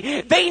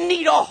need? They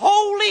need a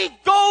Holy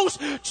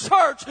Ghost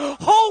church.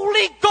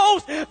 Holy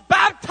Ghost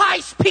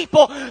baptized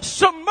people,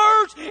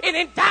 submerged and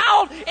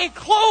endowed and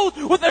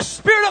clothed with the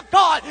Spirit of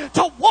God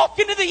to walk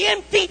into the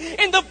empty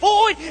and the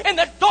void and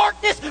the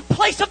darkness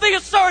place of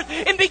this earth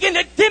and begin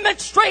to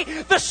demonstrate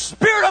the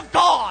Spirit of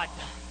God.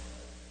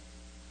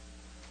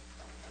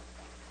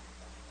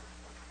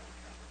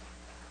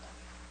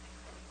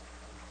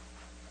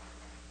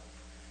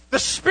 The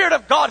Spirit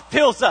of God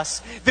fills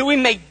us that we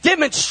may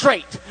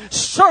demonstrate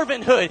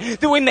servanthood,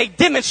 that we may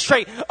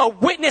demonstrate a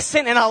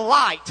witnessing and a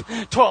light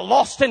to a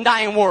lost and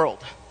dying world.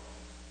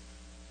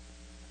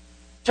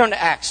 Turn to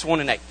Acts 1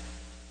 and 8.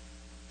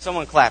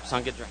 Someone claps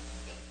on Good Drink.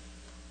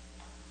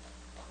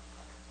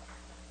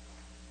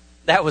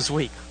 That was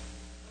weak.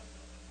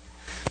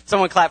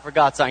 Someone clap for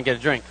God so I can get a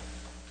drink.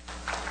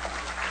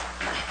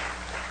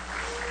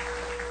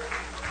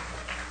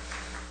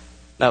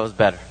 That was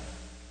better.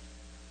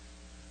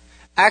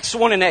 Acts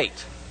 1 and 8.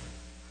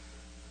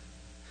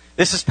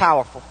 This is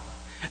powerful.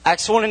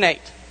 Acts 1 and 8.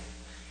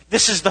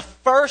 This is the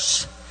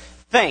first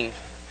thing.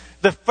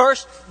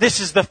 This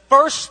is the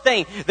first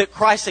thing that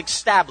Christ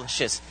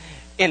establishes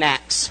in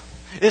Acts.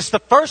 This is the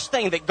first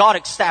thing that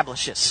God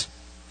establishes.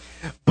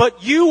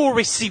 But you will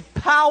receive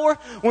power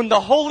when the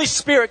Holy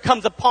Spirit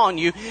comes upon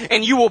you,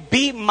 and you will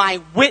be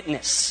my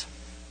witness.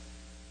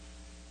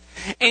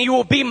 And you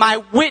will be my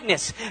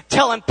witness,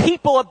 telling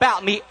people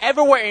about me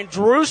everywhere in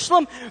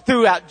Jerusalem,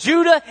 throughout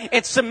Judah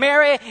and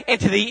Samaria, and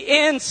to the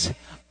ends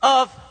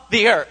of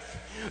the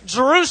earth.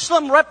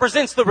 Jerusalem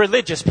represents the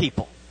religious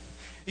people.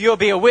 You'll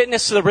be a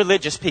witness to the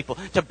religious people,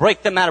 to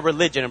break them out of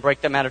religion and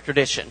break them out of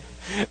tradition.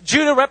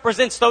 Judah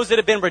represents those that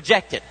have been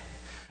rejected,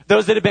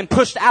 those that have been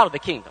pushed out of the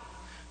kingdom.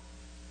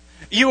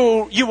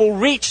 You will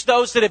reach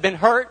those that have been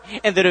hurt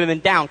and that have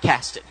been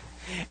downcasted.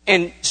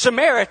 And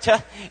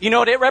Samaria, you know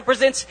what it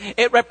represents?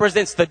 It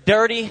represents the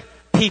dirty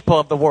people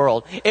of the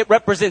world. It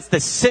represents the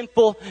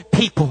sinful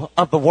people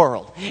of the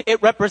world.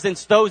 It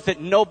represents those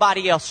that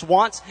nobody else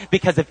wants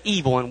because of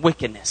evil and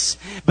wickedness.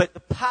 But the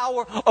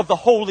power of the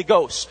Holy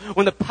Ghost,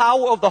 when the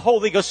power of the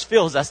Holy Ghost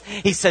fills us,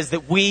 He says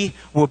that we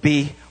will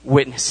be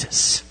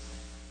witnesses.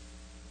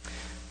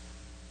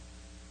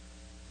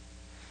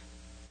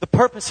 The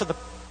purpose of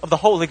the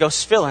Holy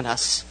Ghost filling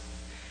us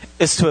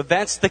is to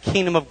advance the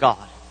kingdom of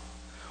God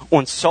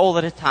one soul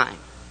at a time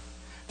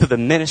through the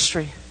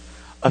ministry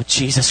of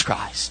Jesus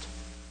Christ.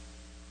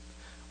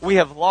 We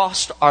have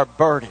lost our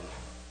burden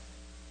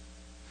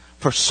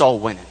for soul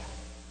winning.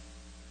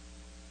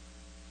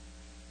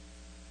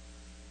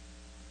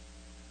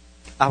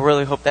 I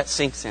really hope that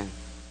sinks in.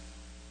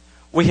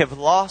 We have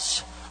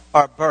lost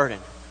our burden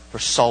for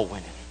soul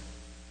winning.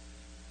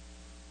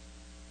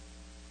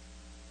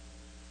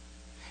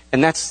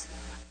 And that's,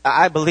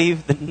 I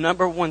believe, the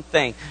number one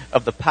thing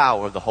of the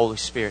power of the Holy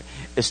Spirit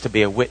is to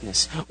be a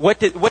witness. What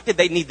did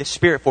they need the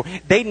Spirit for?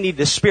 They needed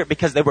the Spirit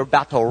because they were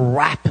about to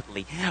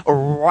rapidly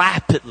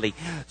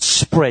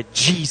spread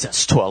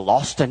Jesus to a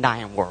lost and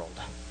dying world.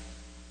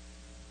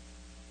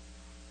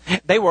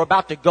 They were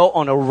about to go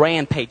on a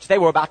rampage. They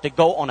were about to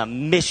go on a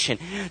mission.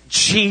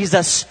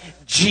 Jesus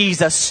is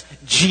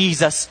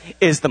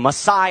the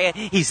Messiah.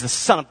 He's the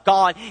Son of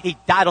God. He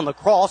died on the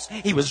cross.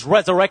 He was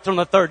resurrected on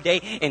the third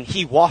day, and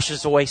He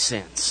washes away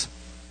sins.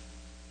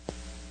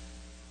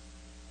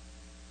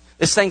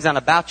 This thing's not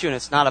about you, and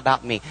it's not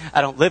about me.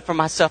 I don't live for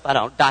myself. I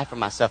don't die for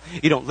myself.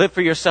 You don't live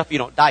for yourself. You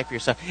don't die for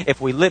yourself.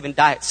 If we live and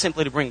die, it's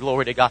simply to bring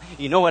glory to God.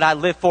 You know what I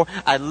live for?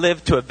 I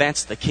live to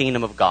advance the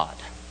kingdom of God.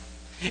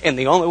 And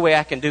the only way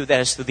I can do that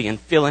is through the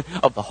infilling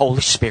of the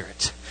Holy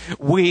Spirit.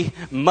 We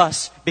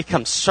must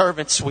become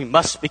servants. We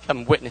must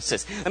become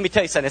witnesses. Let me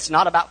tell you something. It's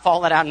not about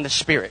falling out in the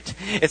Spirit.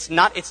 It's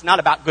not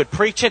about good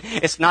preaching.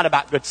 It's not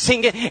about good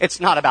singing. It's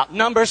not about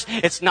numbers.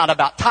 It's not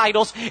about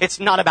titles. It's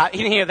not about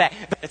any of that.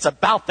 It's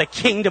about the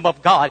kingdom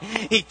of God.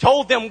 He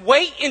told them,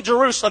 wait in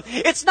Jerusalem.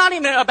 It's not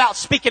even about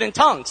speaking in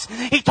tongues.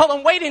 He told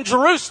them, wait in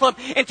Jerusalem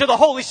until the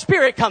Holy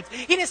Spirit comes.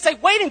 He didn't say,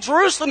 wait in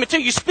Jerusalem until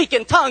you speak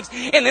in tongues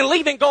and then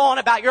leave and go on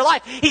about your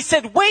life. He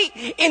said, wait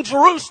in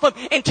Jerusalem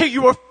until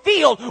you are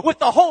filled with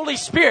the Holy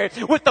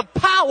Spirit, with the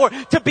power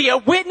to be a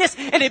witness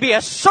and to be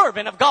a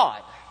servant of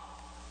God.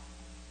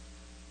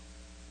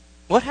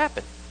 What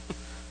happened?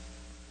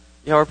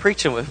 Y'all were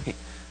preaching with me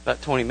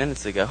about 20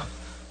 minutes ago.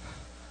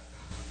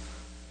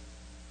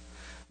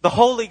 The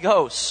Holy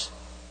Ghost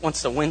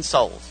wants to win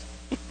souls.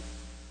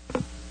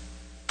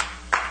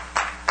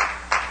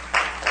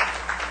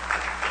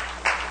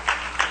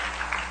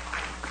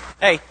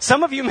 Hey,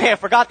 some of you may have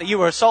forgot that you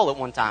were a soul at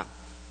one time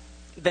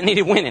that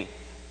needed winning.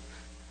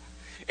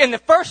 In the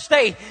first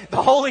day,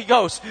 the Holy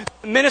Ghost,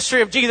 the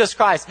ministry of Jesus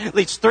Christ,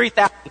 leads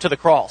 3,000 to the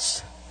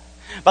cross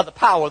by the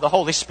power of the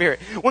Holy Spirit.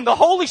 When the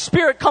Holy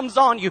Spirit comes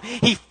on you,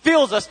 He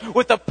fills us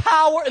with the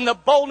power and the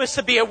boldness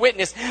to be a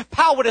witness,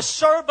 power to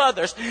serve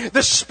others.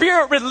 The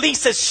Spirit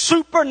releases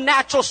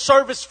supernatural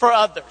service for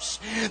others.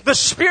 The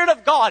Spirit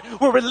of God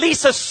will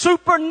release a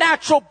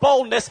supernatural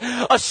boldness,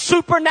 a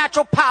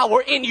supernatural power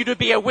in you to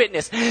be a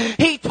witness.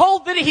 He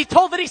told the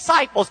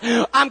disciples,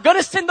 I'm going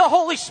to send the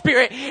Holy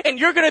Spirit, and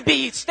you're going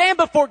to stand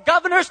before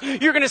governors,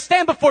 you're going to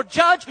stand before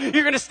judge, you're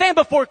going to stand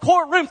before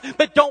courtrooms,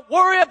 but don't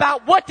worry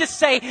about what to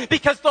say,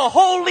 because the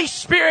Holy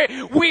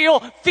Spirit will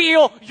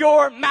fill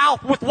your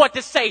mouth with what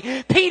to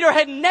say. Peter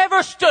had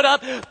never stood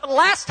up. The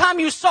last time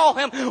you saw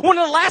him, one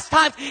of the last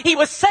times, he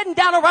was sitting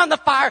down around the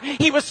fire.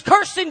 He was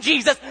cursing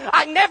Jesus.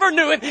 I never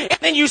knew him. And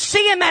then you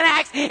see him in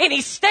Acts, and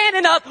he's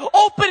standing up,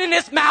 opening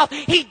his mouth.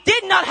 He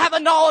did not have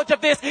a knowledge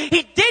of this. He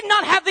did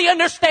not have the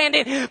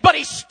understanding, but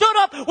he stood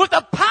up with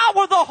the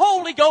power of the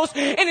Holy Ghost,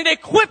 and it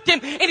equipped him,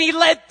 and he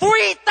led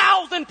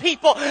 3,000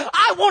 people.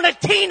 I want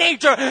a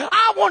teenager.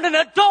 I want an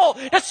adult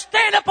to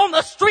stand up on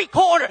the street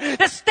corner,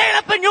 to stand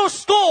up in your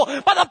school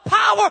by the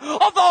power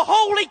of the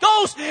Holy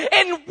Ghost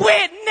and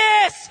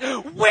witness.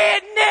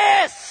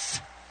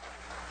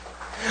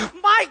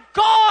 My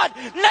God,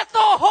 let the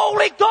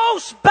Holy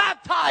Ghost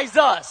baptize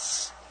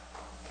us.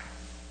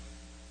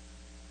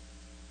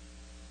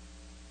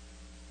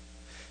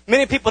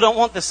 Many people don't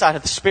want this side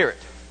of the Spirit.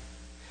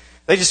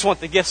 They just want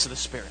the gifts of the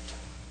Spirit.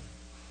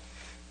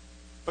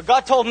 But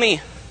God told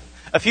me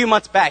a few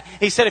months back,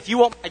 He said, if you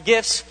want my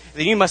gifts,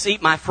 then you must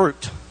eat my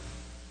fruit.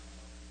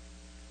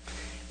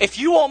 If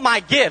you want my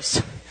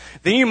gifts,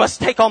 then you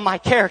must take on my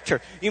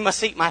character. You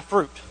must eat my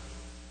fruit.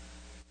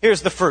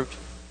 Here's the fruit.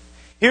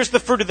 Here's the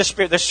fruit of the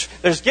Spirit.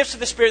 There's gifts of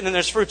the Spirit and then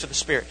there's fruits of the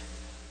Spirit.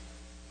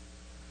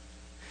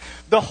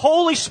 The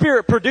Holy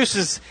Spirit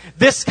produces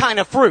this kind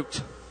of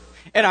fruit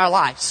in our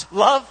lives.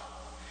 Love,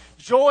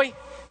 joy,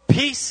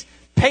 peace,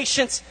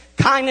 patience,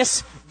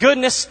 kindness,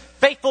 goodness,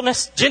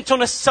 faithfulness,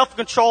 gentleness,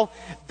 self-control.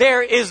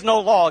 There is no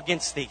law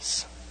against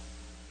these.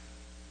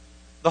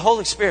 The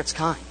Holy Spirit's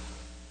kind.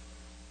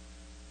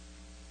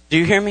 Do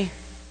you hear me?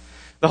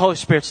 The Holy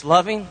Spirit's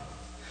loving.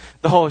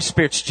 The Holy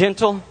Spirit's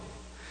gentle.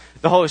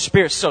 The Holy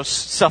Spirit's so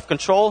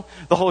self-control.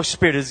 The Holy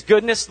Spirit is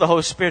goodness. The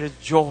Holy Spirit is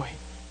joy.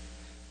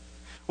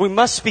 We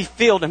must be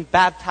filled and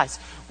baptized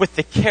with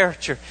the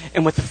character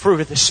and with the fruit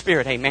of the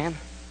Spirit. Amen.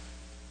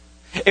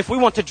 If we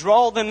want to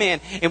draw them in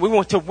and we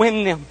want to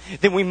win them,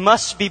 then we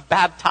must be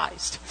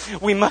baptized.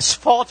 We must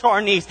fall to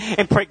our knees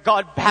and pray,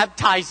 God,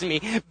 baptize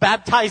me.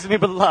 Baptize me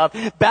with love.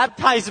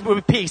 Baptize me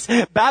with peace.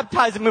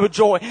 Baptize me with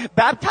joy.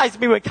 Baptize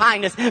me with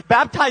kindness.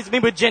 Baptize me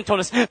with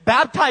gentleness.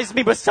 Baptize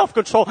me with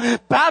self-control.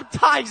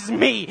 Baptize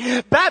me.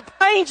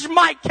 Change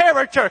my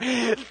character.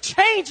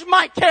 Change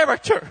my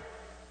character.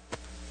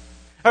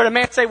 I heard a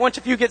man say, once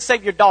if you get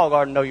saved, your dog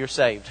ought to know you're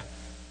saved.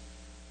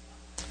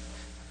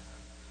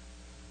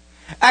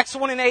 Acts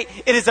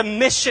 1:8, it is a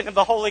mission of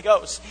the Holy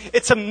Ghost.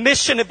 It's a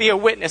mission to be a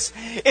witness.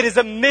 It is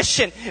a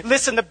mission.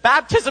 Listen, the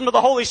baptism of the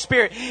Holy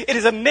Spirit, it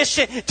is a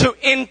mission to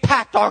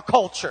impact our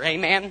culture.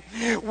 Amen.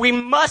 We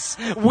must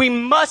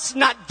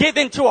not give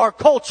into our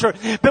culture,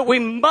 but we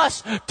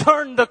must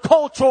turn the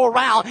culture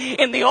around.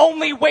 And the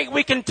only way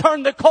we can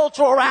turn the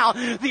culture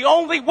around, the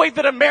only way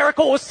that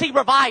America will see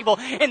revival,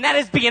 and that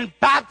is being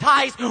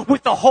baptized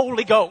with the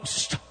Holy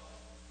Ghost.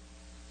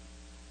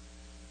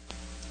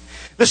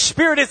 The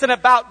Spirit isn't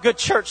about good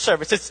church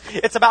service.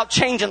 It's about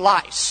changing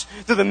lives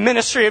through the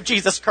ministry of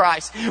Jesus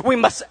Christ. We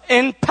must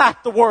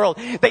impact the world.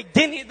 They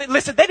didn't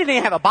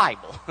even have a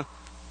Bible.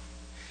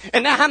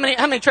 And now how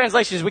many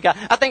translations we got?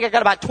 I think I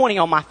got about 20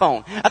 on my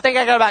phone. I think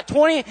I got about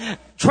 20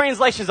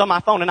 translations on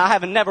my phone, and I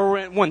haven't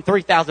never won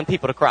 3,000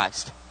 people to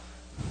Christ.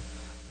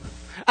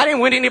 I didn't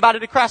win anybody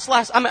to Christ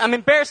I'm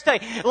embarrassed to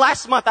tell you,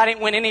 last month I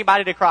didn't win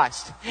anybody to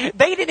Christ.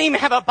 They didn't even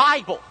have a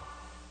Bible.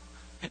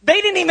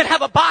 They didn't even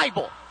have a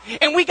Bible.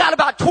 And we got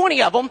about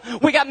 20 of them.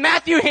 We got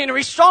Matthew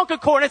Henry, Strong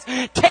Concordance,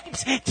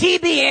 Tapes,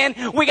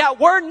 TBN. We got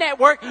Word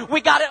Network.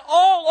 We got it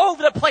all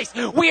over the place.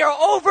 We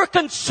are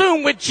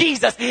overconsumed with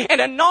Jesus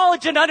and a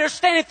knowledge and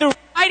understanding through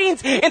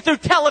writings and through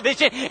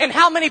television. And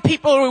how many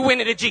people are we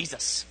winning to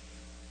Jesus?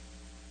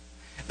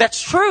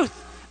 That's truth.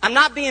 I'm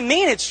not being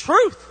mean. It's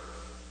truth.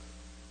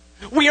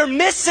 We are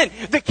missing.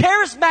 The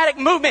charismatic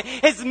movement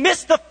has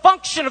missed the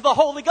function of the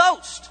Holy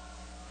Ghost.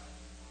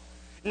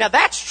 Now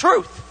that's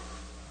truth.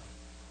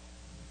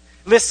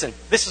 Listen,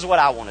 this is what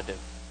I want to do.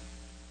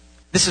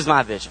 This is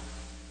my vision.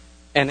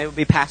 And it would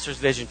be Pastor's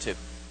vision too.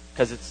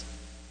 Because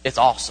it's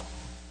awesome.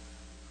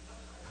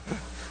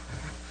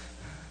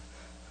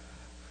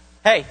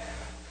 Hey.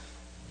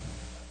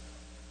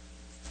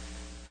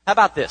 How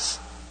about this?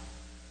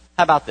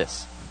 How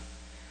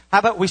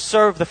about we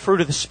serve the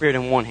fruit of the Spirit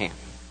in one hand?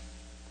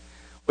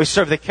 We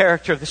serve the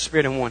character of the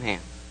Spirit in one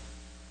hand.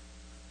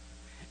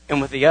 And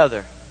with the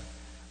other,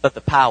 let the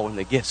power and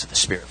the gifts of the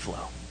Spirit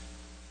flow.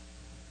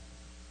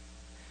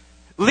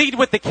 Lead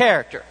with the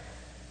character.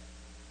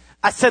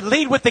 I said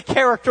lead with the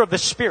character of the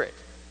Spirit.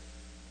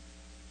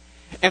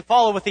 And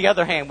follow with the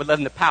other hand with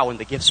letting the power and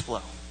the gifts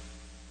flow.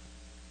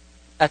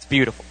 That's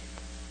beautiful.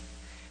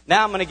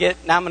 Now I'm going to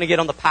get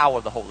on the power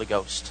of the Holy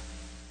Ghost.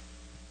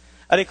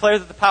 I declare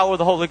that the power of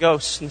the Holy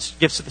Ghost and the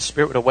gifts of the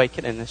Spirit would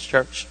awaken in this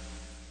church.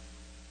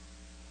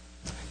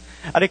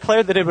 I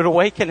declare that it would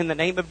awaken in the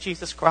name of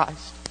Jesus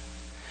Christ.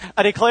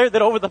 I declare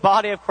that over the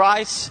body of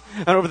Christ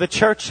and over the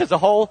church as a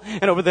whole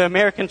and over the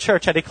American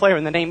church, I declare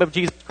in the name of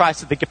Jesus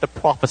Christ that the gift of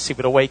prophecy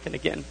would awaken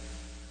again.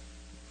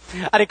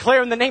 I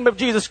declare in the name of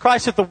Jesus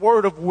Christ that the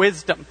word of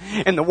wisdom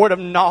and the word of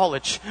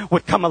knowledge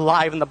would come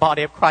alive in the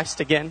body of Christ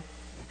again.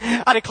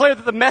 I declare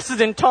that the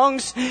message in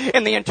tongues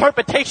and the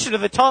interpretation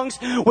of the tongues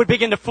would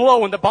begin to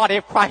flow in the body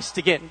of Christ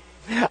again.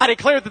 I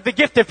declare that the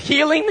gift of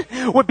healing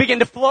would begin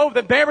to flow.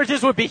 The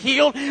marriages would be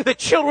healed. The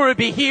children would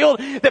be healed.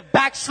 The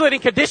backsliding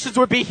conditions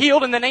would be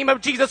healed in the name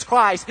of Jesus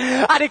Christ.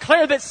 I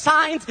declare that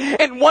signs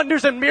and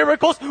wonders and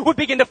miracles would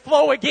begin to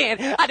flow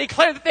again. I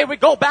declare that they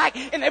would go back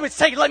and they would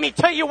say, let me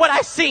tell you what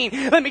I seen.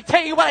 Let me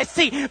tell you what I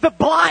see. The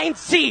blind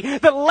see.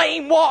 The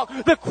lame walk.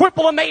 The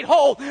crippled are made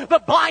whole.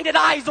 The blinded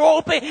eyes are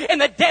open and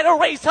the dead are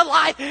raised to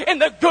life.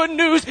 And the good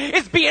news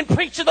is being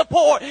preached to the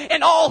poor.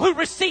 And all who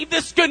receive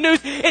this good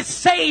news is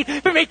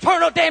saved from eternal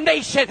eternal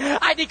damnation.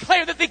 I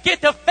declare that the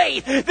gift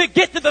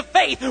of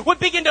faith would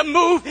begin to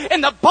move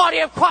in the body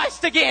of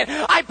Christ again.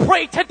 I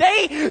pray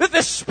today that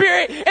the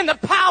Spirit and the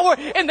power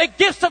and the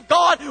gifts of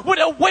God would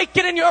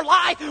awaken in your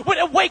life, would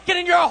awaken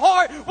in your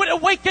heart, would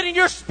awaken in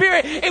your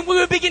spirit, and we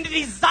would begin to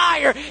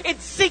desire and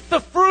seek the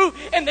fruit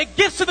and the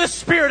gifts of the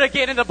Spirit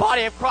again in the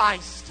body of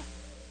Christ.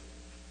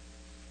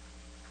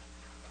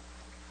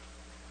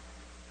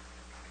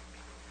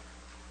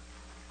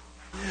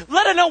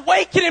 Let an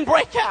awakening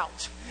break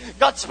out.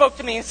 God spoke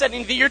to me and said,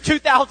 in the year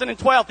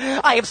 2012,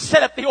 I have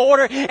set up the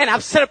order and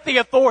I've set up the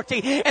authority.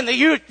 In the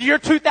year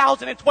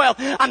 2012,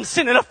 I'm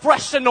sending a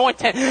fresh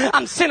anointing.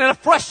 I'm sending a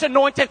fresh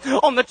anointing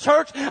on the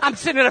church. I'm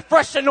sending a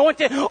fresh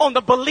anointing on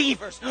the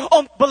believers.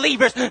 On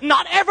believers.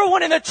 Not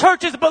everyone in the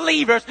church is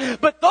believers,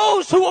 but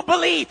those who will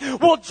believe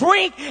will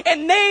drink,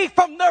 and they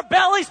from their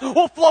bellies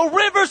will flow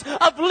rivers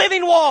of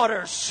living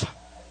waters.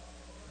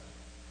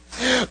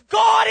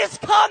 God is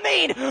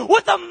coming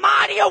with a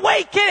mighty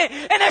awakening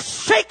and a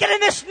shaking in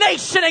this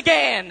nation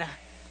again.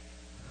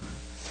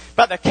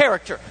 By the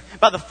character,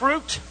 by the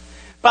fruit,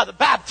 by the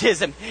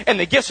baptism, and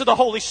the gifts of the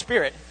Holy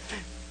Spirit.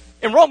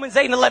 In Romans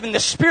 8:11, the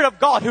Spirit of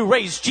God who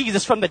raised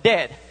Jesus from the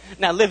dead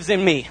now lives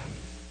in me.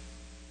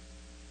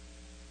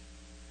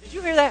 Did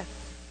you hear that?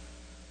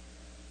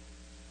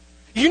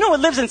 You know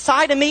what lives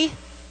inside of me?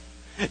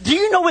 Do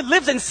you know what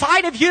lives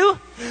inside of you?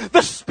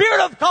 The Spirit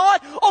of God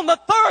on the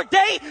third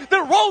day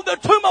that rolled the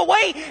tomb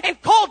away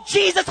and called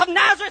Jesus of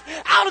Nazareth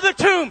out of the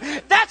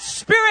tomb. That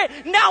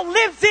Spirit now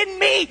lives in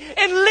me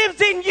and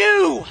lives in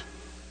you.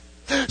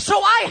 So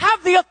I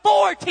have the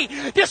authority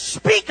to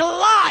speak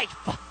life.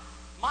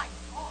 My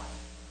God.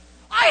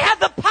 I have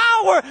the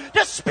power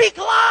to speak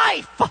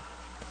life.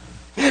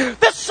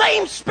 The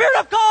same Spirit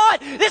of God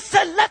that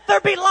said, let there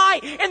be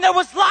light, and there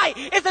was light,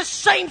 is the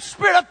same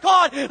Spirit of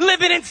God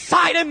living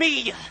inside of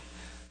me.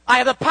 I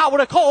have the power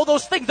to call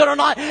those things that are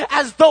not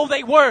as though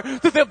they were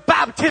through the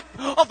baptism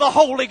of the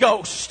Holy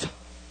Ghost.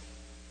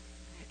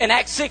 In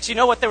Acts 6, you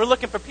know what? They were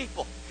looking for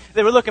people.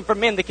 They were looking for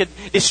men that could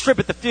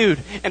distribute the food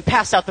and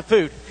pass out the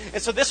food.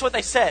 And so this is what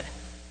they said.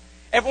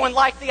 Everyone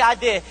liked the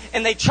idea,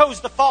 and they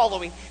chose the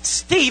following.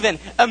 Stephen,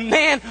 a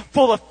man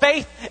full of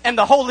faith and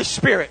the Holy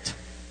Spirit.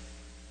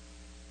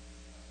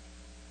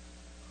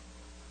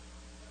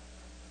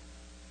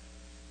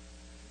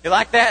 You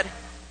like that?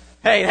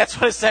 Hey, that's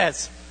what it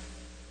says.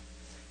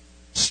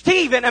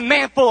 Stephen, a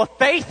man full of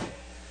faith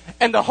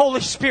and the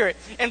Holy Spirit.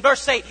 In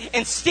verse 8,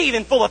 and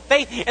Stephen, full of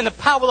faith and the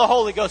power of the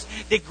Holy Ghost,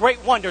 did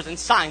great wonders and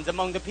signs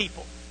among the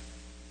people.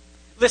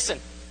 Listen,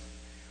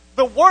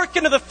 the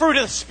working of the fruit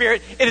of the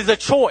Spirit, it is a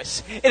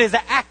choice. It is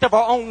an act of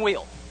our own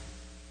will.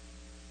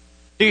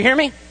 Do you hear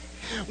me?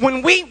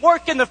 When we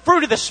work in the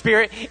fruit of the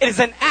Spirit, it is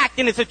an act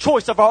and it's a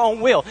choice of our own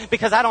will.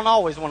 Because I don't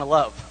always want to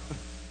love.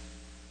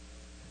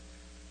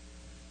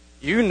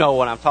 You know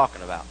what I'm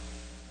talking about.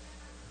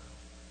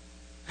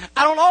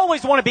 I don't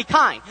always want to be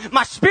kind.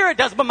 My spirit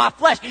does, but my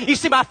flesh, you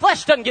see, my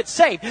flesh doesn't get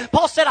saved.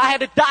 Paul said I had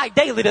to die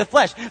daily to the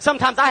flesh.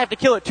 Sometimes I have to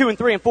kill it 2 and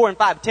 3 and 4 and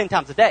 5 and 10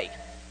 times a day.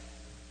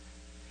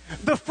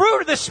 The fruit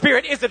of the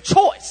Spirit is a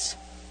choice.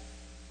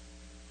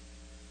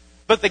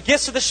 But the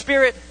gifts of the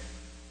Spirit,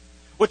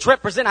 which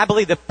represent, I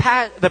believe,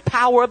 the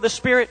power of the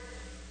Spirit,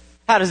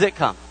 how does it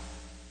come?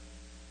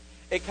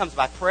 It comes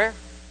by prayer,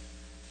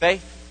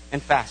 faith,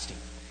 and fasting.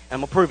 And I'm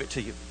going to prove it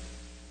to you.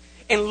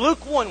 In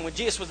Luke 1, when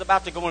Jesus was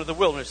about to go into the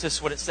wilderness, this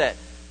is what it said.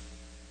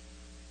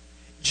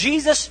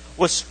 Jesus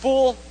was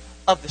full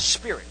of the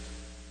Spirit.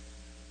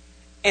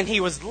 And he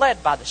was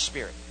led by the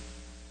Spirit.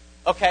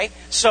 Okay?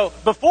 So,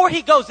 before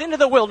he goes into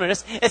the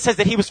wilderness, it says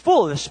that he was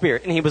full of the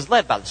Spirit and he was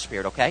led by the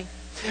Spirit, okay?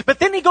 But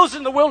then he goes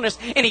in the wilderness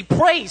and he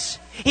prays.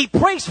 He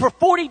prays for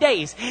 40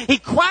 days. He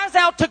cries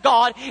out to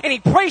God and he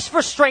prays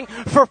for strength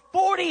for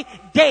 40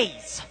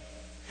 days.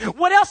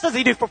 What else does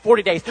he do for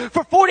 40 days?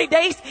 For 40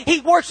 days,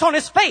 he works on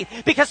his faith.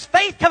 Because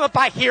faith cometh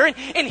by hearing,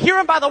 and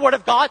hearing by the Word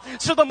of God.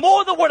 So the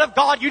more the Word of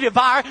God you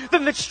devour,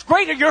 then the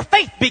greater your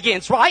faith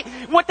begins, right?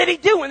 What did he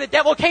do when the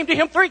devil came to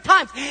him 3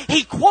 times?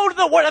 He quoted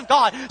the Word of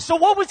God. So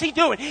what was he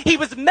doing? He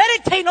was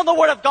meditating on the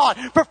Word of God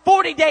for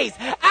 40 days,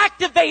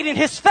 activating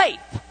his faith.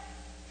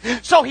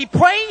 So he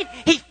prayed,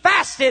 he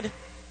fasted,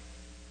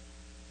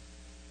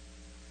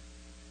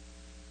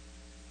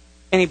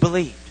 and he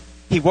believed.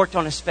 He worked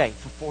on his faith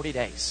for 40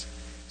 days.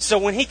 So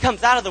when he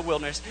comes out of the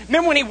wilderness,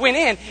 remember when he went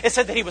in, it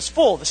said that he was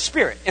full of the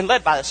Spirit and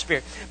led by the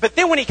Spirit. But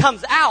then when he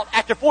comes out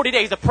after 40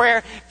 days of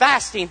prayer,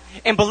 fasting,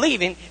 and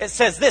believing, it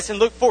says this in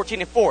Luke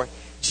 14 and 4.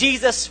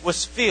 Jesus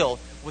was filled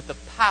with the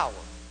power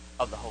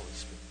of the Holy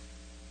Spirit.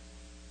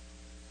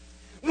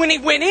 When he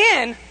went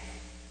in,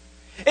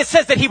 it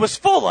says that he was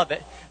full of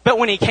it. But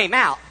when he came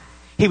out,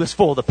 he was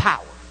full of the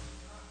power.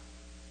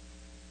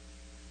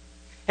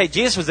 Hey,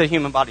 Jesus was a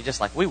human body just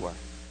like we were.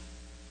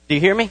 Do you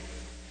hear me?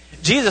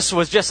 Jesus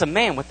was just a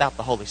man without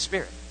the Holy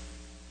Spirit.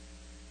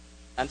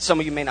 And some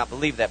of you may not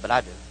believe that, but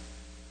I do.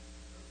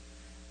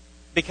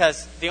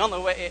 Because the only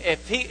way,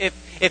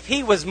 if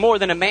he was more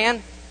than a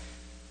man,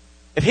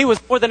 if he was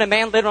more than a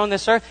man living on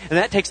this earth, then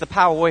that takes the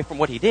power away from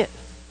what he did.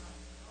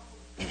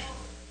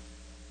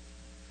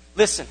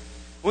 Listen,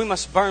 We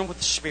must burn with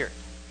the Spirit.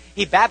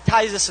 He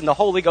baptized us in the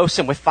Holy Ghost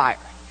and with fire.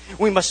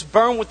 We must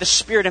burn with the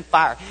Spirit and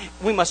fire.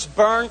 We must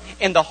burn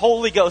in the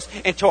Holy Ghost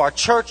until our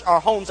church,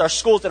 our homes, our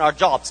schools, and our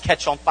jobs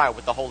catch on fire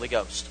with the Holy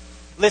Ghost.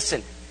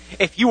 Listen,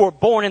 if you were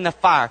born in the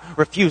fire,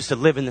 refuse to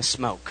live in the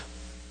smoke.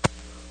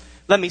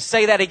 Let me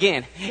say that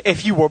again.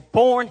 If you were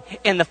born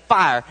in the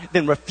fire,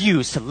 then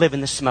refuse to live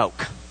in the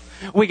smoke.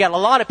 We got a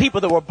lot of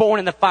people that were born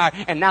in the fire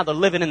and now they're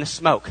living in the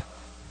smoke.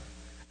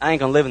 I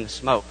ain't going to live in the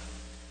smoke.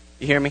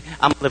 You hear me?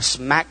 I'm going to live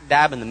smack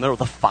dab in the middle of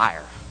the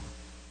fire.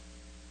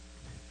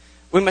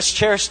 We must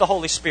cherish the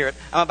Holy Spirit.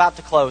 I'm about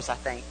to close, I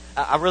think.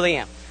 I really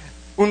am.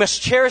 We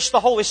must cherish the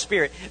Holy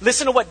Spirit.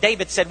 Listen to what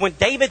David said. When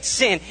David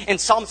sinned in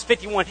Psalms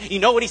 51, you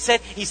know what he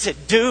said? He said,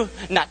 do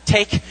not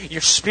take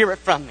your spirit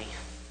from me.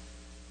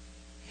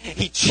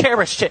 He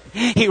cherished it.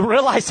 He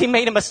realized he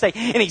made a mistake.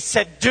 And he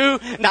said, do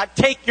not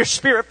take your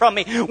spirit from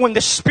me. When the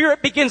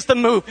Spirit begins to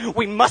move,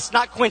 we must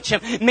not quench him.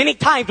 Many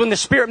times when the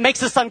Spirit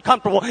makes us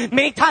uncomfortable,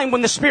 many times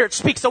when the Spirit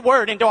speaks a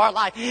word into our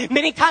life,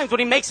 many times when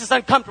he makes us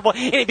uncomfortable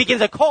and he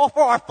begins to call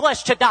for our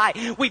flesh to die,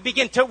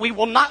 we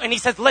will not, and he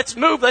says, let's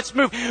move.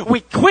 We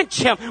quench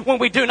him when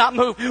we do not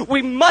move.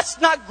 We must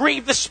not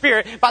grieve the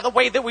Spirit by the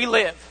way that we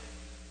live.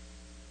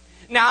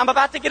 Now, I'm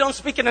about to get on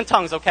speaking in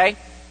tongues, okay?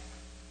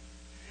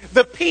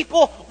 The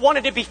people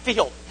wanted to be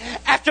filled.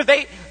 After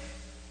they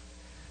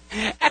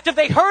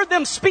heard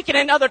them speaking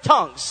in other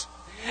tongues.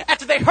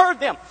 After they heard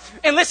them.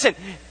 And listen,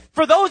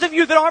 for those of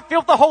you that aren't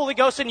filled with the Holy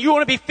Ghost and you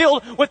want to be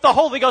filled with the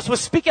Holy Ghost with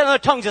speaking in other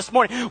tongues this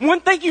morning,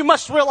 one thing you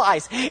must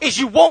realize is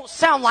you won't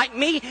sound like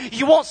me.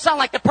 You won't sound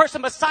like the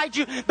person beside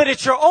you, but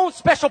it's your own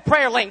special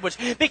prayer language.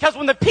 Because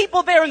when the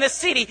people there in the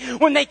city,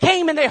 when they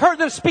came and they heard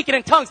them speaking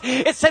in tongues,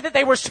 it said that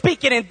they were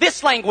speaking in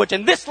this language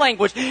and this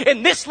language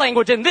and this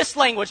language and this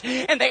language,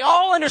 and they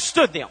all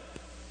understood them.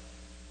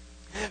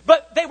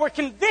 But they were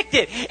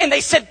convicted and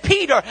they said,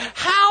 Peter,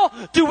 how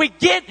do we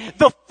get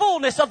the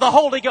fullness of the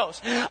Holy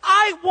Ghost?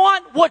 I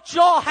want what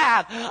y'all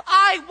have.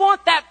 I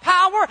want that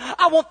power.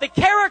 I want the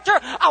character.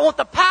 I want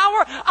the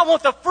power. I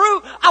want the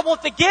fruit. I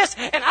want the gifts.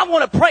 And I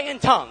want to pray in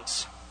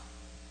tongues.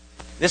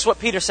 This is what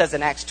Peter says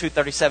in Acts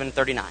 2:37 and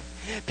 39.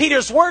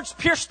 Peter's words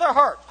pierced their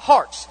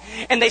hearts.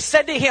 And they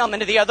said to him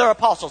and to the other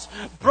apostles,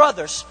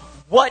 brothers,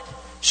 what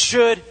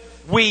should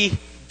we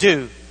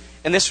do?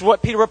 And this is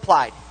what Peter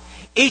replied.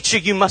 Each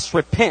of you must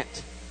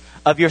repent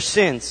of your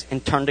sins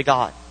and turn to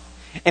God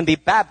and be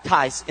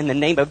baptized in the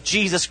name of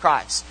Jesus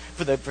Christ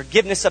for the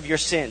forgiveness of your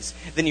sins.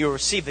 Then you will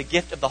receive the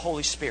gift of the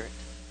Holy Spirit.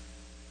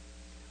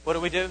 What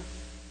do?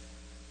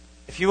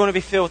 If you want to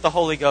be filled with the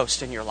Holy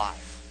Ghost in your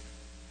life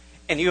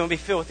and you want to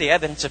be filled with the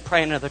evidence of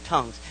praying in other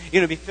tongues, you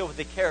want to be filled with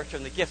the character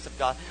and the gifts of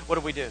God,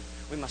 what do?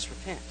 We must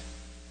repent.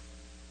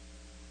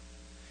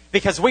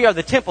 Because we are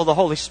the temple of the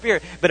Holy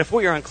Spirit, but if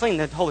we are unclean,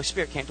 then the Holy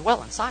Spirit can't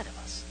dwell inside of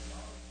us.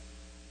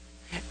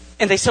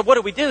 And they said,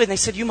 what do? And they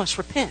said, you must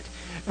repent.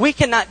 We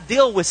cannot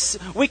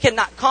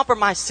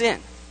compromise sin.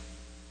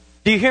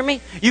 Do you hear me?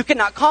 You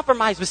cannot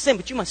compromise with sin,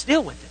 but you must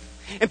deal with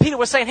it. And Peter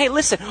was saying, hey,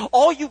 listen,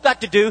 all you've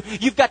got to do,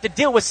 you've got to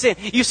deal with sin.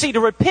 You see, to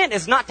repent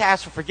is not to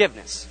ask for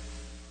forgiveness.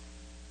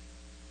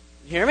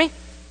 You hear me?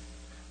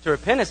 To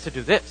repent is to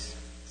do this.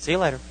 See you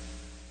later.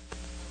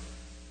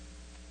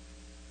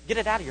 Get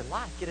it out of your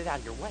life. Get it out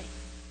of your way.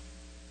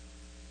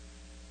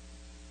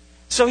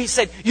 So he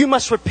said, you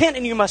must repent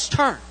and you must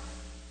turn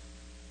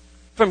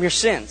from your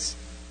sins.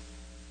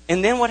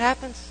 And then what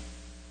happens?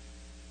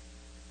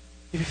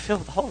 You be filled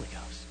with the Holy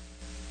Ghost.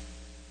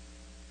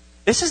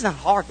 This is not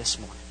hard this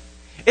morning.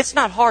 It's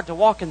not hard to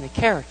walk in the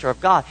character of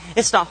God.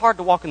 It's not hard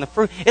to walk in the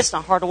fruit. It's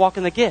not hard to walk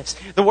in the gifts.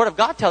 The Word of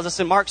God tells us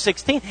in Mark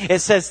 16, it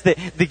says that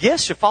the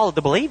gifts should follow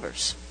the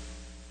believers.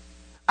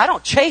 I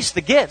don't chase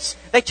the gifts.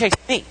 They chase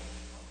me.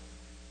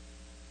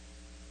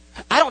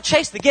 I don't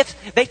chase the gifts.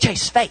 They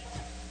chase faith.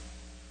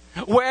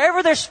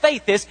 Wherever there's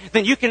faith is,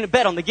 then you can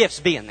bet on the gifts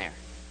being there.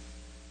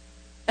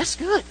 That's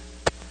good.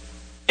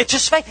 It's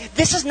just faith.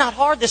 This is not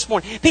hard this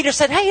morning. Peter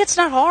said, hey, it's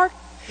not hard.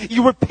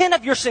 You repent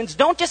of your sins.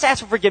 Don't just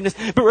ask for forgiveness,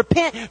 but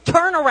repent,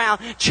 turn around,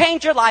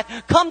 change your life,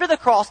 come to the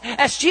cross,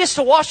 ask Jesus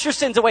to wash your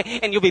sins away,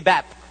 and you'll be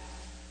baptized.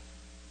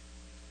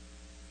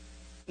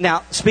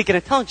 Now, speaking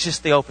in tongues is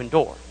just the open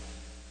door.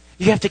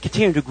 You have to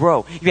continue to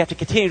grow. You have to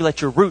continue to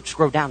let your roots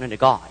grow down into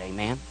God.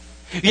 Amen.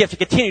 You have to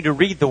continue to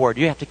read the Word.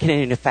 You have to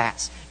continue to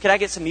fast. Can I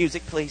get some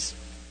music, please?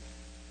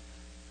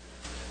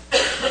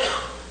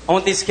 I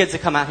want these kids to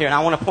come out here, and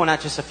I want to point out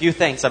just a few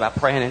things about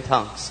praying in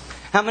tongues.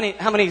 How many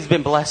has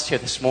been blessed here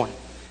this morning?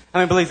 How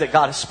many believes that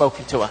God has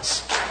spoken to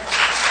us?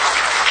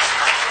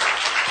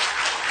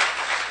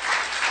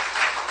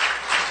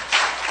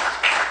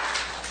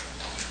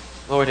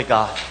 Glory to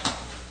God.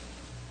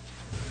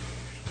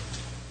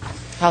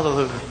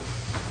 Hallelujah.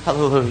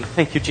 Hallelujah.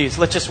 Thank you, Jesus.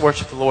 Let's just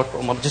worship the Lord for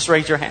a moment. Just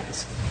raise your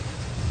hands.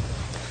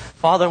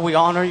 Father, we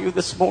honor you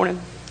this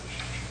morning.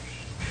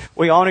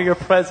 We honor your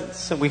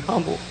presence and we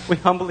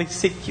humbly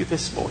seek you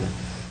this morning.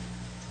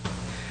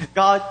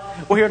 God,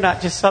 we are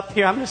not just up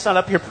here. I'm just not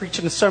up here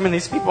preaching a sermon.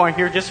 These people aren't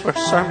here just for a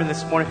sermon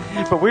this morning,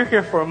 but we're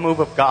here for a move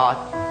of God.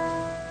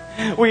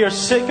 We are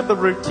sick of the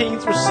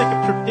routines. We're sick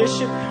of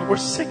tradition. We're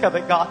sick of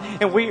it, God.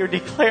 And we are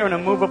declaring a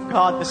move of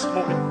God this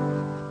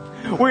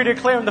morning. We're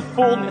declaring the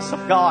fullness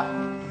of God.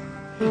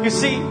 You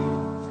see,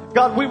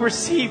 God, we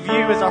receive you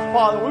as our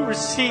Father. We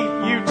receive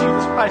you,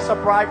 Jesus Christ, our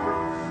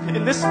bridegroom.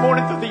 And this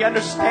morning, through the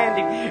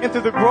understanding and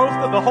through the growth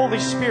of the Holy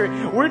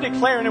Spirit, we're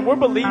declaring and we're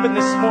believing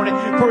this morning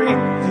for a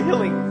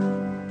infilling.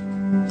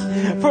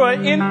 For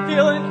an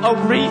infilling, a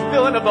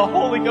refilling of the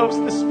Holy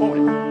Ghost this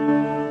morning.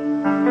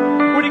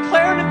 We're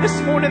declaring it this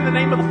morning in the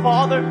name of the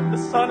Father, the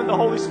Son, and the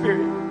Holy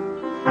Spirit.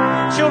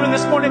 Children,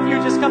 this morning, if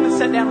you just come and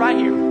sit down right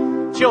here.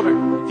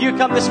 Children, if you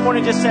come this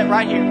morning, just sit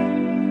right here.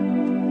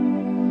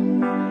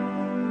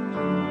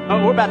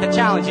 Oh, we're about to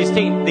challenge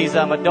these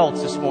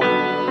adults this morning.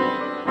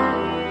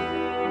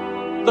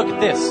 Look at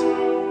this.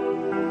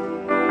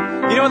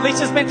 You know what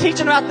Lisa's been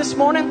teaching about this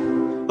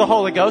morning? The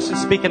Holy Ghost and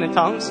speaking in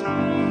tongues.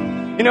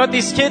 You know what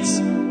these kids,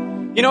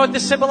 you know what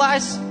this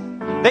symbolized?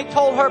 They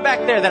told her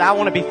back there that I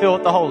want to be filled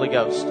with the Holy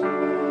Ghost.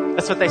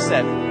 That's what they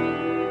said.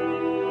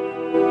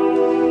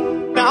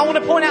 Now I want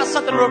to point out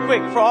something real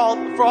quick for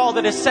all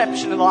the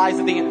deception and the lies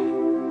of the enemy.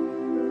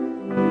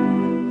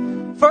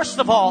 First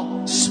of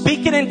all,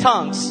 speaking in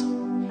tongues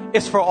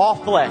is for all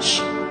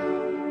flesh.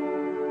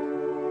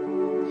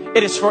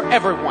 It is for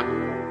everyone.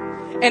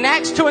 In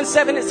Acts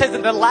 2:7 it says,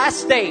 in the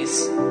last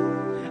days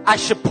I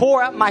should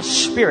pour out my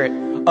spirit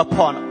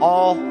upon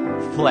all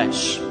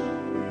flesh.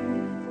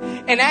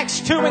 In Acts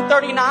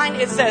 2:39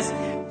 it says,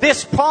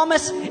 this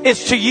promise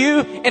is to you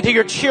and to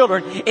your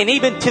children and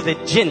even to the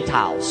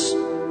Gentiles.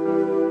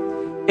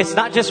 It's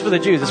not just for the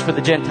Jews, it's for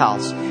the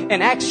Gentiles.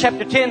 In Acts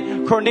chapter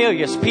 10,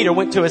 Cornelius, Peter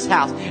went to his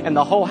house and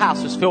the whole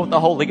house was filled with the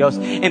Holy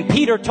Ghost. And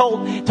Peter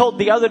told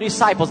the other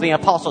disciples, the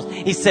apostles,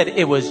 he said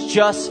it was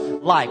just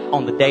like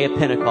on the day of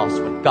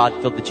Pentecost when God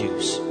filled the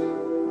Jews.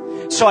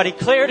 So I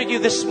declare to you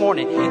this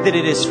morning that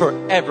it is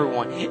for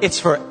everyone. It's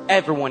for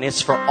everyone.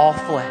 It's for all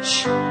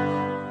flesh.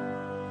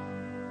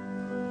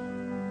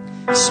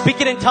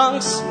 Speaking in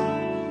tongues.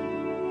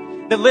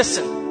 Now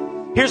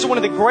listen, here's one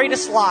of the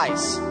greatest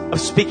lies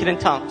of speaking in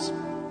tongues.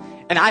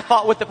 And I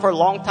fought with it for a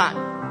long time.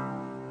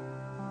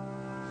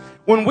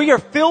 When we are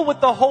filled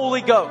with the Holy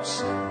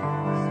Ghost.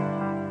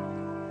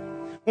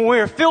 When we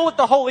are filled with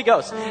the Holy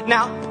Ghost.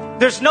 Now,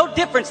 there's no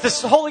difference.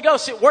 This Holy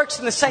Ghost, it works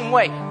in the same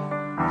way.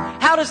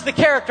 How does the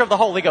character of the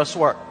Holy Ghost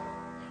work?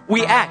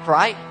 We act,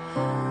 right?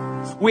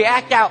 We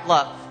act out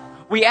love.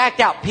 We act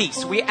out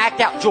peace. We act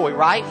out joy,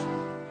 right?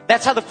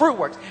 That's how the fruit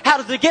works. How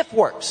does the gift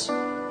work?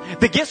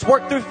 The gifts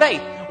work through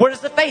faith. Where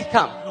does the faith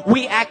come?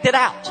 We act it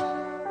out.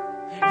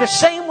 The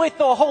same with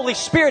the Holy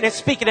Spirit and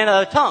speaking in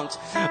other tongues.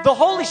 The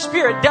Holy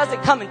Spirit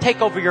doesn't come and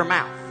take over your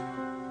mouth.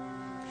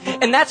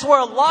 And that's where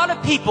a lot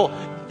of people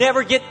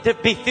never get to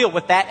be filled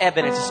with that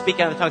evidence of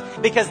speaking in other tongues,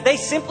 because they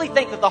simply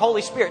think that the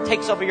Holy Spirit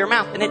takes over your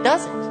mouth, and it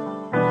doesn't.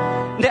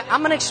 Now,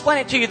 I'm going to explain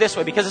it to you this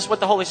way because it's what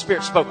the Holy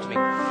Spirit spoke to me.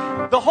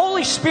 The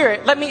Holy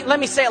Spirit, let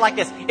me say it like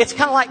this. It's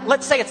kind of like,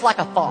 let's say it's like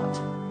a thought.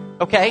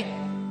 Okay?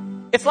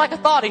 It's like a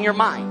thought in your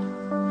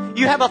mind.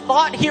 You have a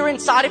thought here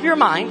inside of your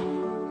mind.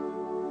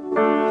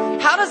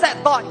 How does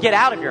that thought get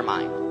out of your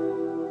mind?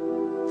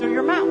 Through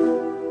your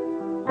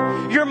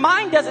mouth. Your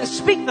mind doesn't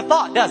speak the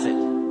thought, does it?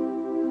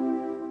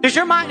 Has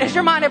your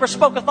mind ever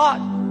spoke a thought?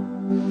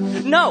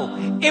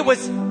 No, it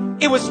was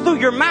through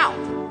your mouth.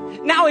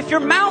 Now, if your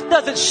mouth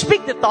doesn't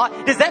speak the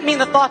thought, does that mean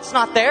the thought's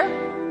not there?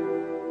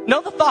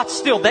 No, the thought's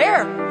still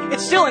there.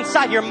 It's still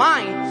inside your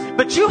mind,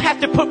 but you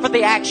have to put for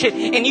the action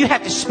and you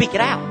have to speak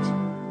it out.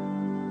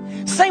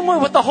 Same way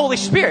with the Holy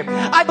Spirit.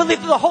 I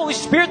believe that the Holy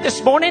Spirit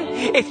this morning,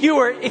 if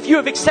you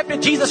have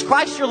accepted Jesus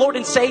Christ, your Lord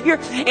and Savior,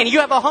 and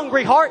you have a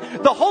hungry heart,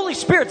 the Holy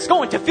Spirit's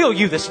going to fill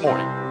you this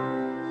morning.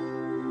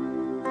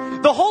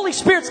 The Holy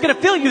Spirit's going to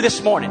fill you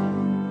this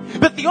morning.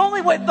 But the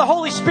only way the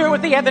Holy Spirit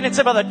with the evidence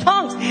of other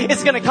tongues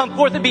is going to come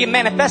forth and be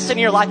manifested in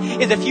your life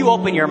is if you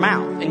open your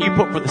mouth and you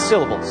put for the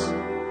syllables.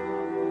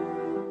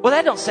 Well,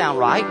 that don't sound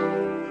right.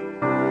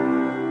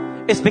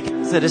 It's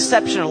because of the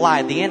deception or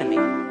lie of the enemy.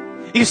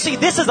 You see,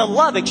 this is a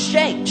love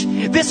exchange.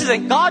 This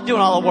isn't God doing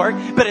all the work,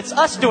 but it's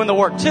us doing the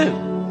work too.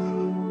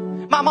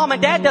 My mom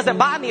and dad doesn't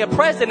buy me a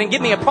present and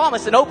give me a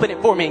promise and open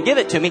it for me and give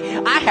it to me.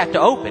 I have to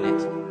open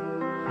it.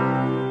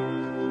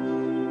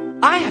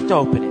 I have to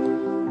open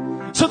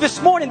it. So this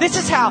morning, this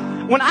is how,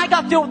 when I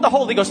got filled with the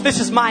Holy Ghost, this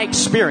is my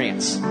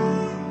experience.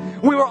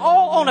 We were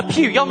all on a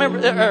pew. Y'all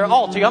remember, or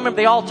altar. Y'all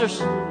remember the altars?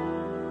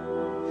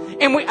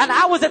 And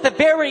I was at the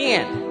very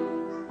end.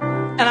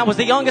 And I was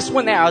the youngest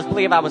one there. I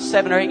believe I was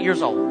 7 or 8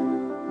 years old.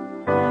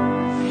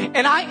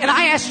 And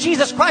I asked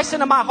Jesus Christ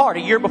into my heart a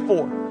year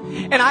before.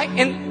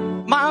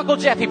 And my Uncle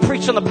Jeff, he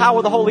preached on the power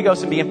of the Holy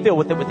Ghost and being filled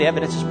with it, with the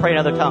evidence of praying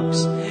in other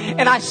tongues.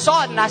 And I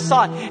saw it, and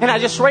I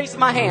just raised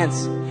my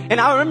hands. And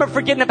I remember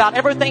forgetting about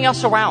everything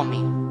else around me.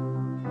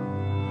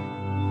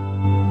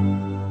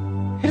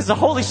 And as the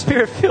Holy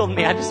Spirit filled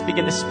me, I just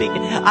began to speak.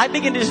 I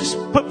began to just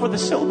put for the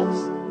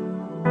syllables.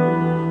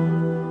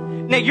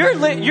 Now your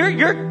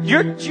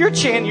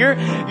chin,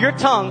 your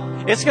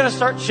tongue, it's going to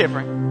start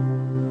shivering.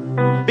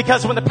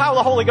 Because when the power of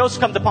the Holy Ghost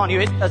comes upon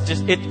you,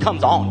 it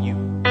comes on you.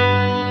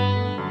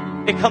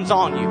 it comes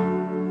on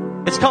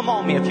you. It's come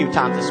on me a few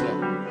times this morning.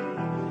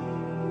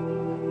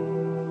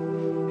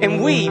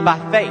 And we, by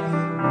faith,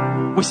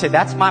 we say,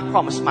 that's my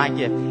promise, my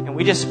gift. And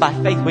we just, by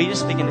faith, we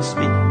just begin to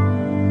speak it.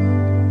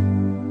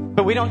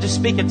 But we don't just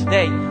speak it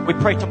today. We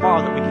pray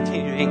tomorrow that we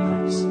continue to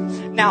increase.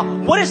 Now,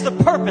 what is the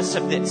purpose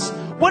of this?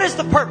 What is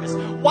the purpose?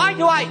 Why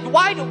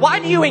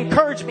do you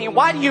encourage me? And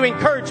why do you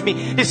encourage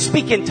me to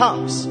speak in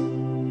tongues?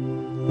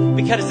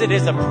 Because it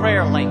is a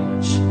prayer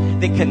language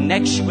that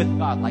connects you with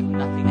God like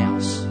nothing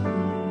else.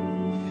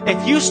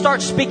 If you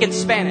start speaking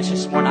Spanish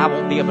this morning, I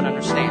won't be able to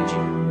understand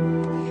you.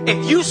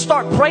 If you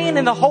start praying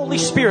in the Holy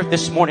Spirit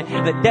this morning,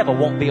 the devil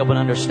won't be able to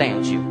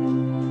understand you.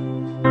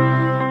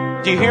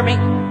 Do you hear me?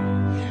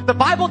 The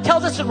Bible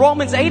tells us in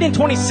Romans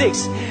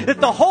 8:26 that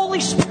the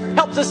Holy Spirit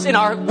helps us in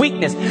our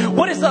weakness.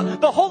 What is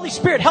the Holy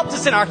Spirit helps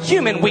us in our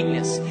human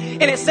weakness?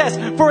 And it says,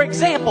 for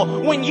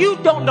example, when you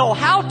don't know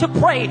how to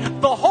pray,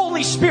 the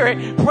Holy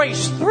Spirit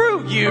prays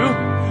through you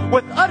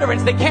with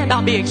utterance that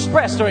cannot be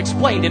expressed or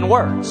explained in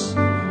words.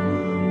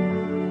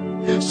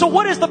 So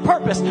what is the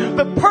purpose?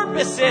 The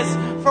purpose is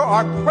for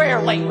our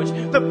prayer language.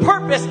 The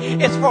purpose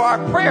is for our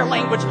prayer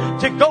language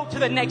to go to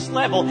the next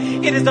level.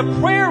 It is a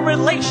prayer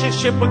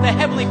relationship with the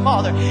Heavenly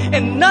Father.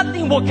 And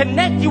nothing will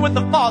connect you with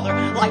the Father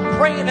like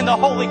praying in the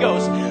Holy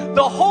Ghost.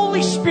 The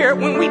Holy Spirit,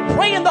 when we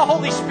pray in the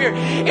Holy Spirit,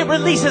 it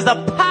releases a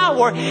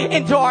power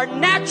into our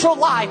natural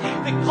life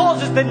that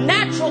causes the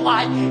natural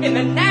life in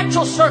the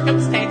natural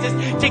circumstances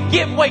to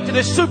give way to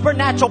the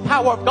supernatural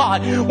power of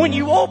God. When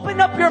you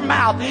open up your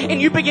mouth and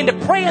you begin to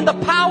pray in the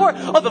power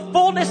of the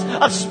fullness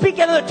of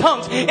speaking in the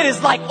tongues, it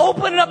is like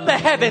opening up the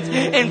heavens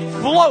and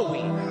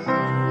flowing.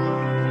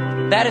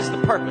 That is the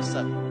purpose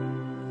of it.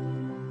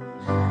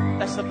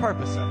 That's the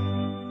purpose of it.